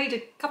I've made a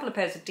couple of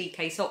pairs of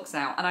DK socks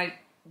now and I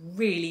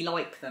really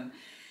like them.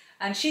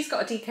 And she's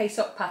got a DK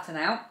sock pattern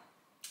out.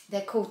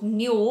 They're called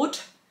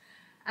Njord.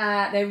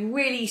 They're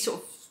really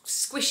sort of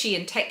squishy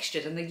and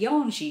textured, and the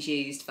yarn she's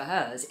used for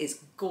hers is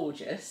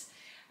gorgeous.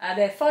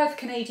 They're $5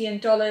 Canadian,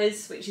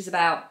 which is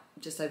about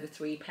just over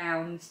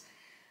 £3.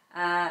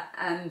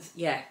 And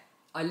yeah,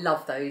 I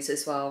love those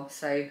as well.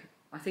 So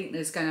I think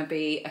there's going to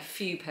be a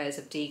few pairs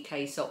of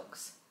DK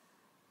socks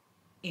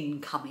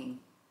incoming.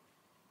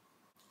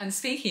 And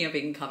speaking of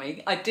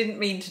incoming, I didn't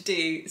mean to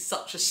do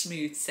such a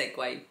smooth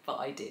segue, but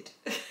I did.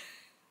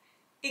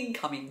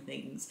 Incoming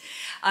things.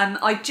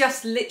 I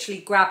just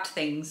literally grabbed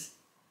things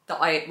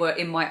that were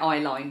in my eye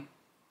line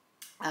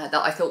that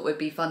I thought would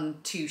be fun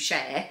to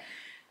share.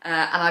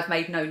 And I've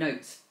made no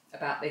notes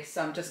about this,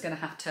 so I'm just going to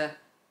have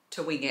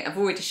to wing it. I've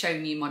already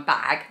shown you my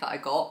bag that I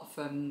got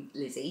from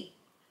Lizzie.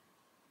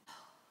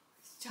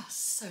 It's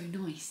just so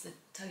nice, the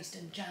toast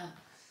and jam.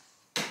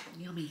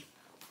 Yummy.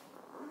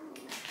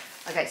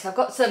 Okay, so I've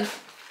got some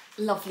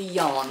lovely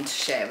yarn to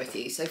share with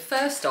you. So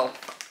first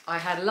off, I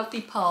had a lovely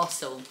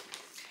parcel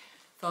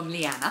from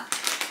Leanna,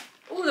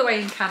 all the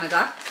way in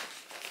Canada.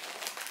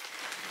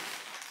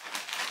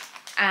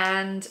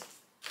 And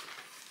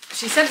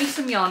she sent me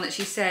some yarn that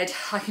she said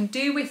I can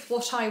do with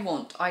what I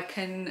want. I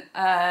can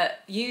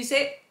use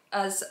it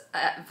as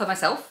for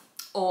myself,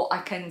 or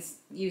I can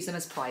use them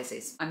as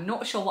prizes. I'm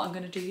not sure what I'm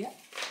going to do yet.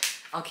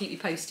 I'll keep you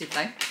posted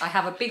though. I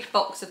have a big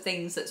box of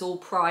things that's all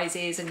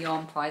prizes and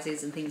yarn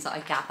prizes and things that I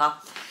gather.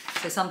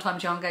 So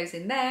sometimes yarn goes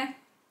in there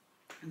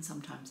and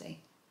sometimes they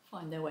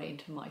find their way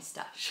into my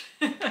stash.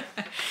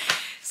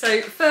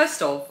 So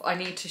first off, I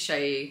need to show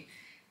you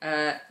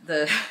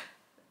the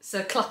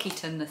Sir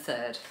Cluckyton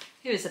III.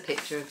 Here is a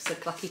picture of Sir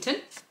Cluckyton.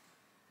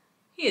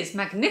 He is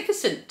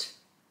magnificent.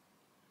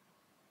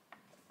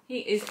 He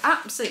is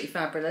absolutely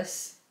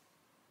fabulous.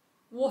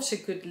 What a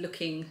good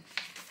looking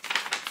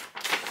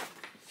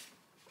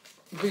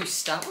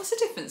rooster. What's the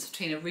difference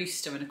between a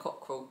rooster and a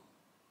cockerel?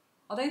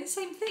 Are they the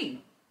same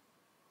thing?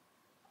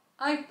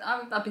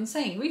 I've been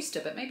saying rooster,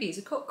 but maybe it's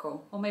a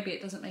cockerel, or maybe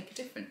it doesn't make a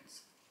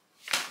difference.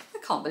 I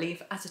can't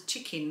believe as a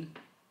chicken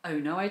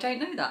owner I don't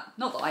know that.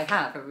 Not that I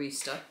have a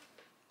rooster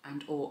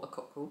and or a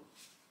cockerel.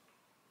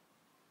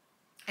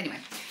 Anyway,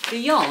 the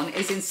yarn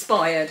is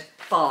inspired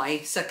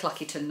by Sir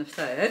Cluckyton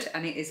III,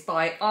 and it is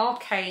by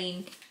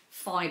Arcane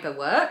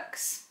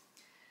Fiberworks.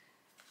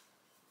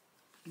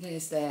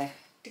 There's their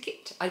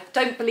ticket. I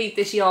don't believe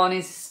this yarn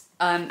is,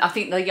 I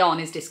think the yarn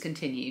is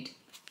discontinued,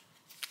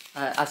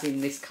 as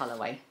in this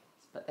colourway.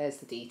 But there's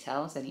the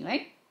details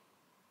anyway.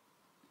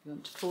 If you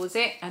want to pause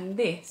it. And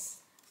this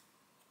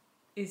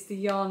is the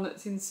yarn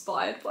that's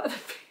inspired by the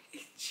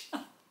picture.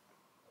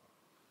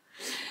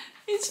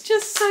 It's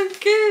just so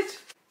good.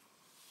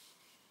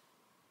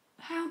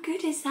 How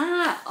good is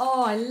that?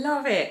 Oh, I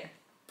love it.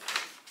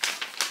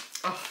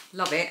 Oh,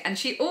 love it. And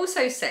she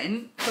also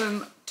sent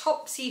from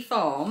Topsy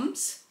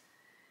Farms,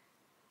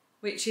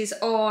 which is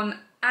on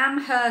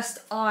Amherst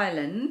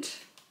Island.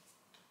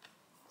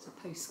 It's a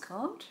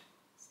postcard.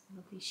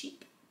 Lovely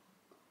sheep.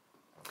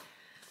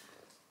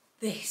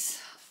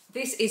 This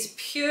is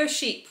pure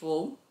sheep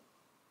wool,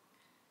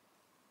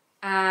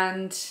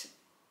 and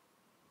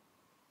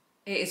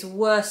it is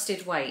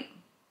worsted weight.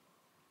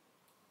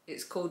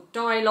 It's called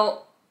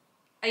Dialot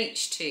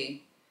H2,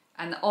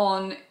 and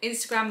on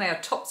Instagram they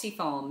are Topsy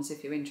Farms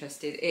if you're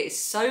interested. It is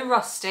so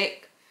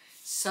rustic,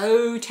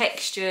 so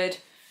textured,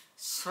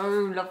 so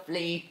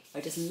lovely.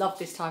 I just love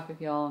this type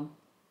of yarn.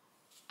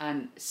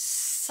 And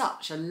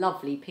such a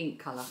lovely pink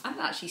colour. I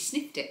haven't actually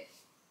sniffed it.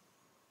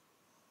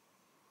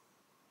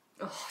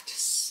 Oh, it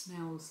just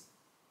smells.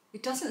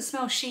 It doesn't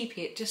smell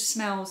sheepy, it just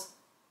smells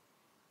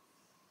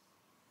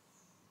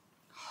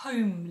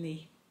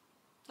homely.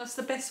 That's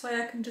the best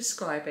way I can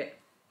describe it.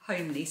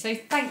 Homely. So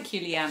thank you,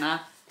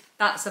 Leanna.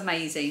 That's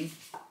amazing.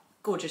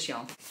 Gorgeous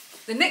yarn.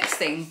 The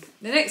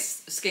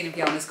next skein of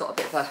yarn has got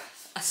a bit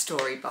of a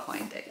story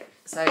behind it.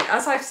 So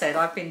as I've said,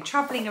 I've been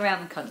travelling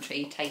around the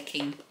country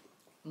taking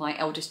my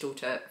eldest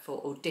daughter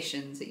for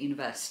auditions at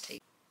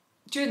university.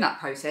 During that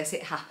process,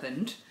 it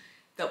happened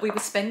that we were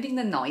spending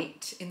the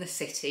night in the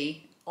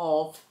city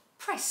of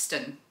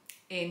Preston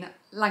in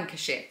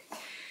Lancashire.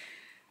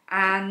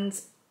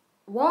 And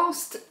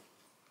whilst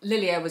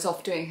Lilia was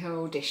off doing her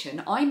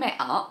audition, I met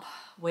up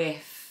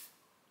with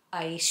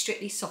a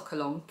Strictly Sock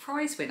Along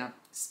prize winner.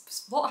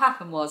 What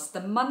happened was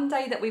the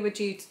Monday that we were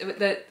due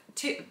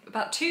to,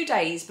 about 2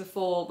 days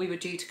before we were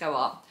due to go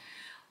up,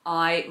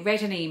 I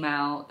read an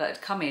email that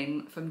had come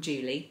in from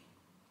Julie,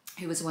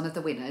 who was one of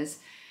the winners,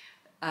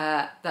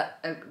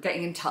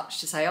 getting in touch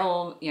to say,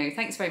 oh, you know,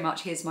 thanks very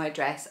much, here's my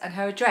address. And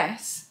her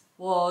address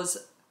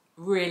was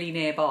really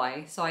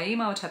nearby. So I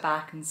emailed her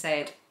back and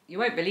said, you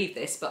won't believe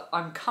this, but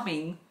I'm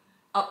coming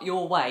up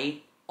your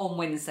way on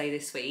Wednesday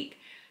this week.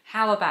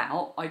 How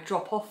about I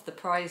drop off the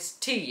prize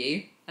to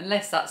you,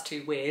 unless that's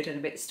too weird and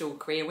a bit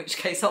stalkery, in which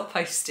case I'll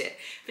post it.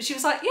 But she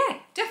was like, yeah,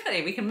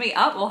 definitely, we can meet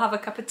up, we'll have a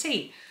cup of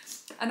tea.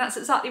 And that's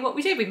exactly what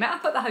we did. We met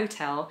up at the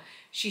hotel.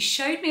 She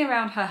showed me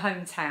around her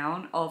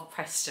hometown of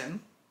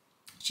Preston.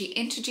 She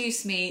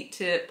introduced me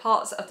to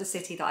parts of the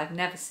city that I've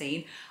never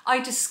seen.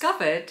 I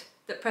discovered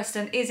that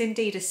Preston is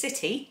indeed a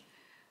city.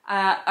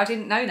 I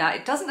didn't know that.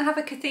 It doesn't have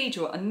a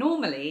cathedral, and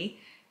normally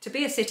to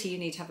be a city you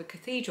need to have a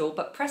cathedral,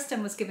 but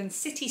Preston was given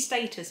city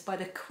status by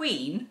the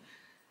Queen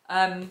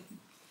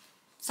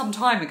some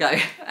time ago.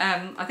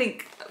 I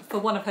think for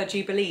one of her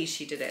jubilees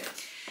she did it.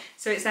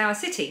 So it's now a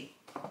city.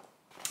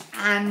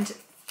 And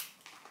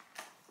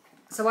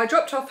so I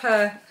dropped off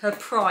her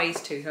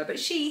prize to her, but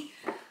she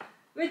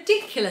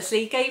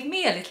ridiculously gave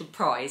me a little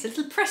prize, a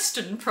little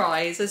Preston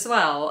prize as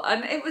well.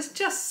 And it was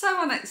just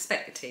so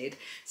unexpected.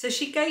 So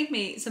she gave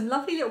me some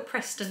lovely little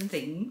Preston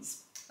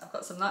things. I've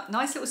got some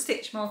nice little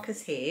stitch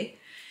markers here.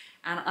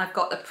 And I've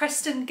got the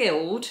Preston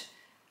Guild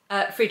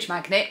fridge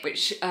magnet,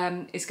 which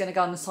is going to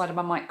go on the side of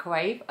my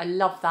microwave. I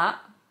love that.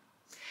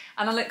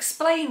 And I'll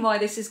explain why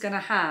this is going to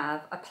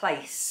have a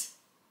place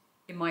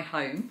in my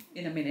home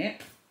in a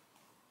minute.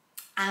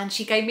 And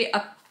she gave me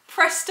a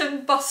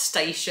Preston bus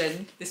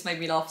station. This made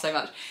me laugh so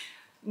much.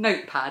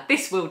 Notepad.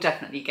 This will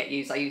definitely get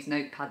used. I use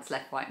notepads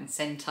left, right and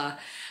centre.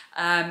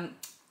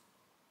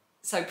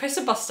 So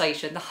Preston bus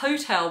station, the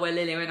hotel where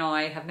Lilia and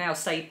I have now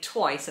stayed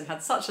twice and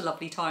had such a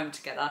lovely time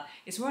together,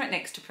 is right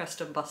next to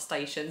Preston bus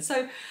station.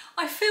 So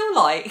I feel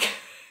like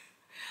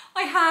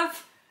I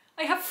have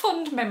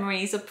fond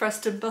memories of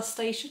Preston bus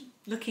station,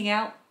 looking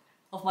out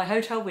of my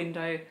hotel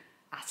window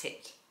at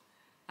it.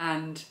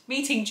 And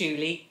meeting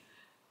Julie,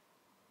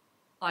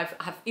 I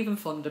have even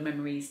fonder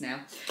memories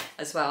now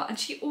as well. And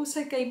she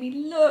also gave me,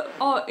 look,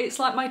 oh, it's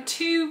like my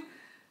two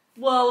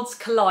worlds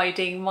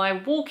colliding, my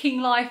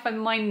walking life and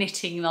my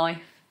knitting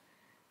life.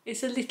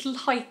 It's a little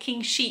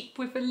hiking sheep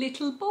with a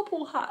little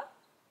bobble hat.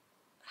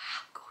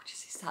 How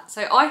gorgeous is that?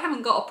 So I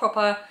haven't got a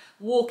proper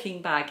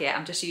walking bag yet.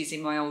 I'm just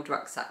using my old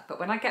rucksack.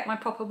 But when I get my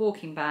proper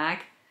walking bag,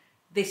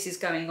 this is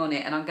going on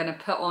it, and I'm going to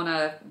put on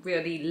a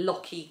really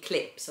locky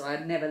clip so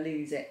I never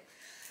lose it.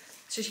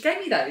 So she gave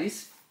me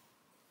those,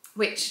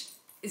 which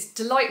is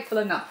delightful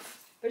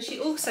enough, but she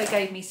also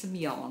gave me some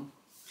yarn,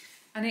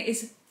 and it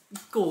is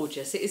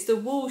gorgeous. It is the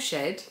wool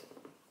shed.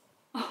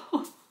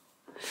 So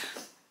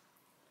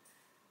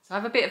I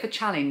have a bit of a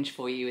challenge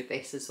for you with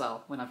this as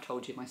well when I've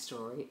told you my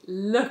story.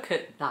 Look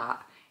at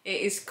that.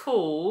 It is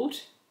called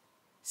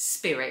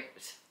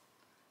Spirit.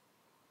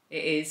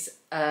 It is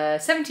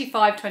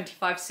 75-25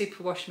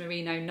 superwash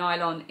merino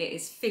nylon. It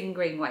is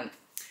fingering weight.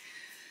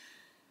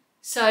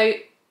 So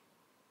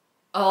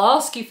I'll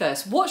ask you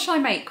first, what should I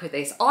make with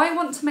this? I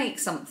want to make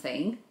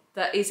something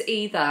that is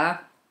either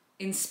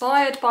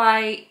inspired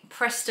by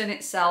Preston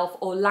itself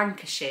or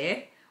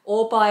Lancashire,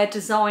 or by a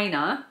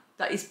designer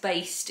that is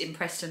based in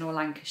Preston or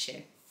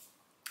Lancashire.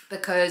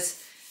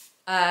 Because,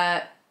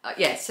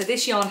 yeah, so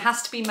this yarn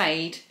has to be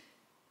made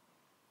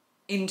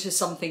into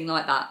something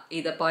like that,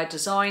 either by a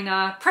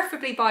designer,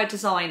 preferably by a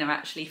designer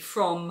actually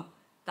from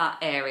that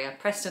area,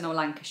 Preston or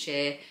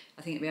Lancashire.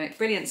 I think it'd be like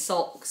brilliant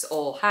socks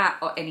or hat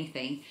or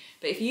anything.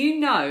 But if you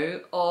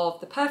know of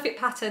the perfect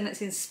pattern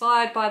that's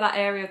inspired by that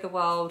area of the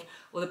world,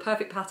 or the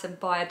perfect pattern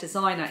by a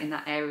designer in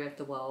that area of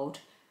the world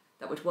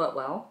that would work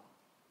well,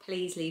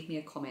 please leave me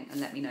a comment and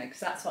let me know, because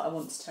that's what I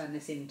want to turn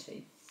this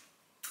into.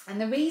 And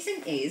the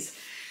reason is,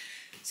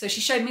 so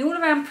she showed me all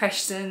around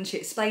Preston, she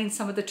explained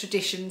some of the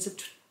traditions of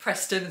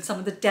Preston and some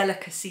of the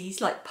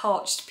delicacies like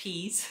parched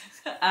peas,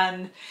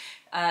 and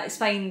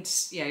explained,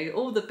 you know,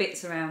 all the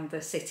bits around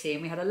the city,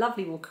 and we had a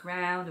lovely walk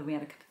around and we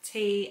had a cup of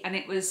tea, and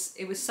it was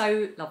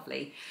so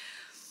lovely.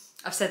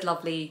 I've said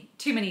lovely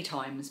too many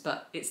times,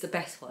 but it's the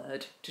best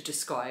word to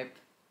describe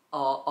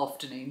our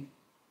afternoon.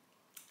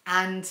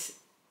 And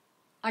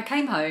I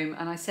came home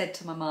and I said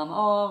to my mum,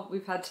 oh,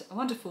 we've had a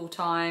wonderful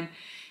time.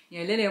 You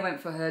know, Lilia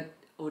went for her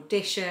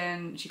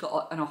audition. She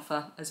got an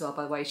offer as well,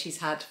 by the way. She's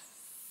had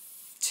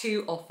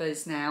 2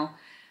 offers now.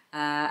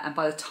 And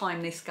by the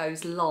time this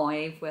goes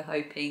live, we're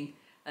hoping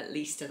at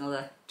least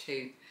another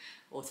 2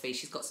 or 3.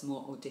 She's got some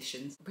more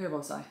auditions. Where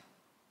was I?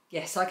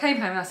 Yes, so I came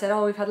home and I said,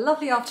 oh, we've had a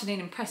lovely afternoon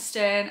in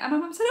Preston. And my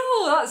mum said,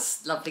 oh,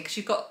 that's lovely, because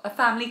you've got a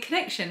family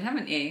connection,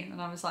 haven't you? And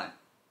I was like,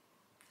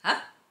 huh?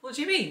 What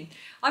do you mean?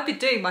 I've been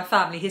doing my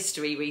family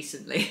history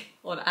recently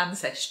on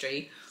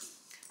Ancestry,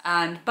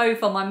 and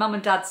both on my mum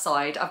and dad's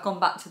side, I've gone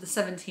back to the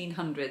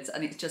 1700s,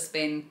 and it's just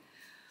been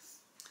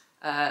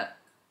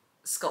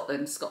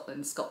Scotland,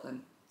 Scotland,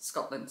 Scotland,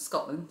 Scotland,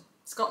 Scotland,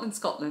 Scotland,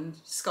 Scotland,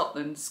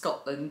 Scotland,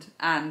 Scotland,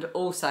 and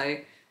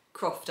also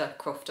crofter,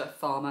 crofter,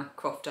 farmer,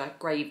 crofter,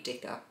 grave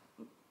digger,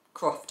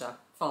 crofter,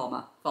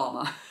 farmer,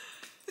 farmer.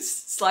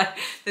 It's like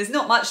there's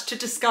not much to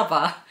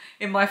discover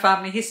in my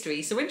family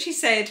history. So when she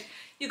said,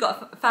 you've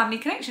got a family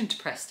connection to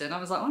Preston, I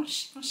was like,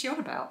 what's she on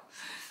about?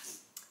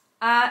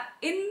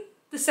 In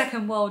the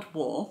Second World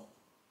War,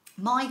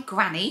 my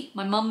granny,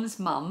 my mum's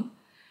mum,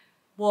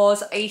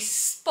 was a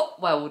spot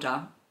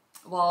welder.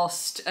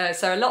 Whilst,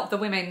 so a lot of the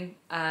women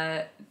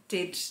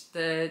did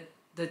the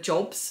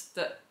jobs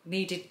that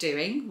needed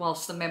doing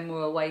whilst the men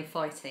were away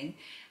fighting.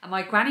 And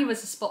my granny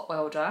was a spot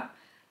welder,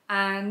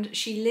 and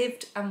she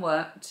lived and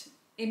worked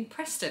in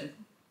Preston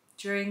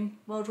during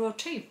World War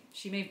II.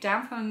 She moved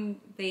down from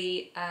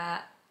the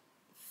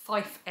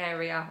Fife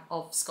area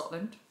of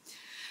Scotland,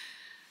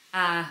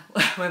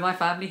 where my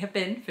family have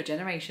been for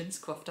generations,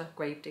 crofter,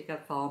 gravedigger,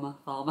 farmer,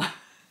 farmer.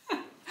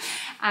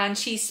 And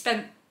she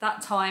spent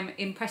that time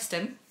in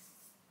Preston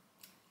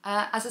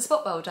as a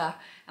spot welder,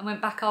 and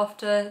went back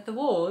after the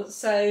war.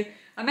 So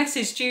I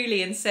messaged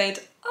Julie and said,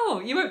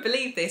 oh, you won't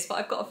believe this, but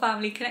I've got a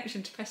family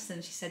connection to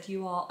Preston. She said,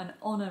 you are an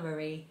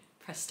honorary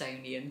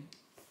Prestonian.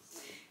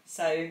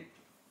 So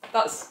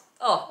that's,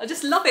 oh, I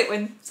just love it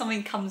when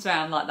something comes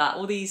around like that,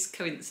 all these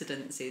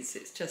coincidences.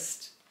 It's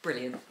just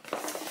brilliant.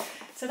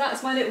 So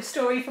that's my little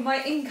story for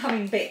my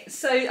incoming bit.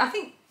 So I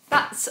think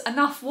that's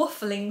enough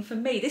waffling for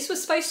me. This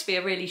was supposed to be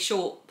a really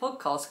short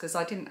podcast because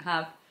I didn't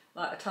have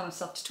like a ton of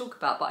stuff to talk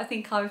about, but I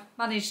think I've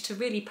managed to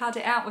really pad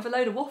it out with a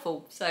load of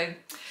waffle. So,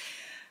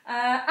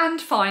 and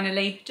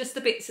finally, just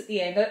the bits at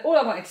the end. All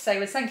I wanted to say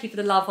was thank you for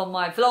the love on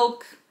my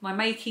vlog, my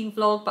making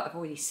vlog, but I've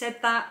already said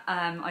that.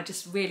 I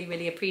just really,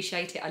 really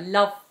appreciate it. I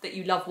love that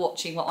you love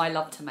watching what I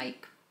love to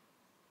make,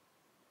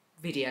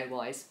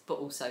 video-wise, but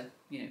also,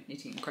 you know,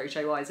 knitting and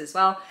crochet-wise as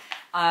well.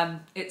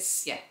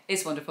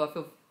 It's wonderful.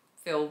 I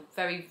feel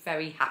very,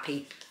 very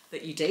happy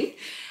that you do.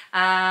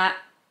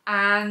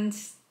 And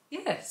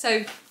yeah,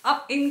 so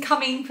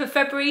incoming for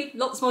February,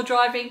 lots more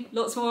driving,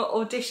 lots more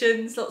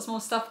auditions, lots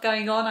more stuff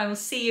going on. I will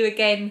see you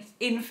again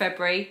in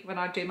February when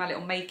I do my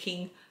little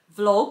making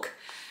vlog.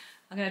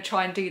 I'm going to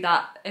try and do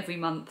that every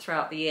month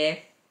throughout the year.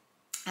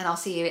 And I'll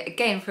see you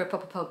again for a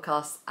proper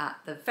podcast at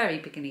the very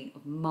beginning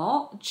of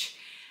March.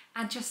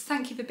 And just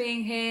thank you for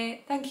being here.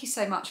 Thank you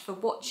so much for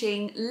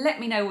watching. Let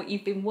me know what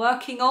you've been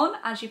working on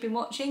as you've been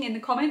watching in the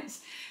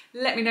comments.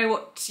 Let me know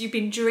what you've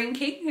been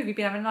drinking. Have you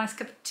been having a nice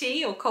cup of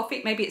tea or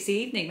coffee? Maybe it's the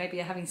evening. Maybe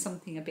you're having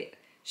something a bit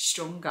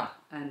stronger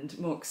and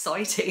more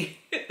exciting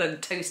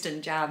than toast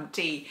and jam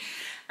tea.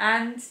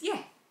 And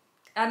yeah,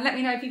 And let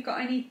me know if you've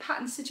got any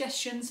pattern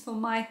suggestions for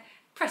my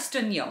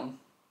Preston yarn.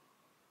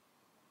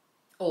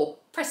 Or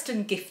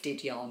Preston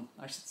gifted yarn,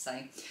 I should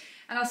say.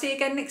 And I'll see you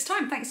again next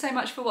time. Thanks so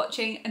much for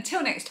watching.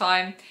 Until next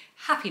time,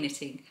 happy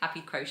knitting,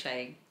 happy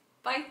crocheting.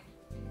 Bye.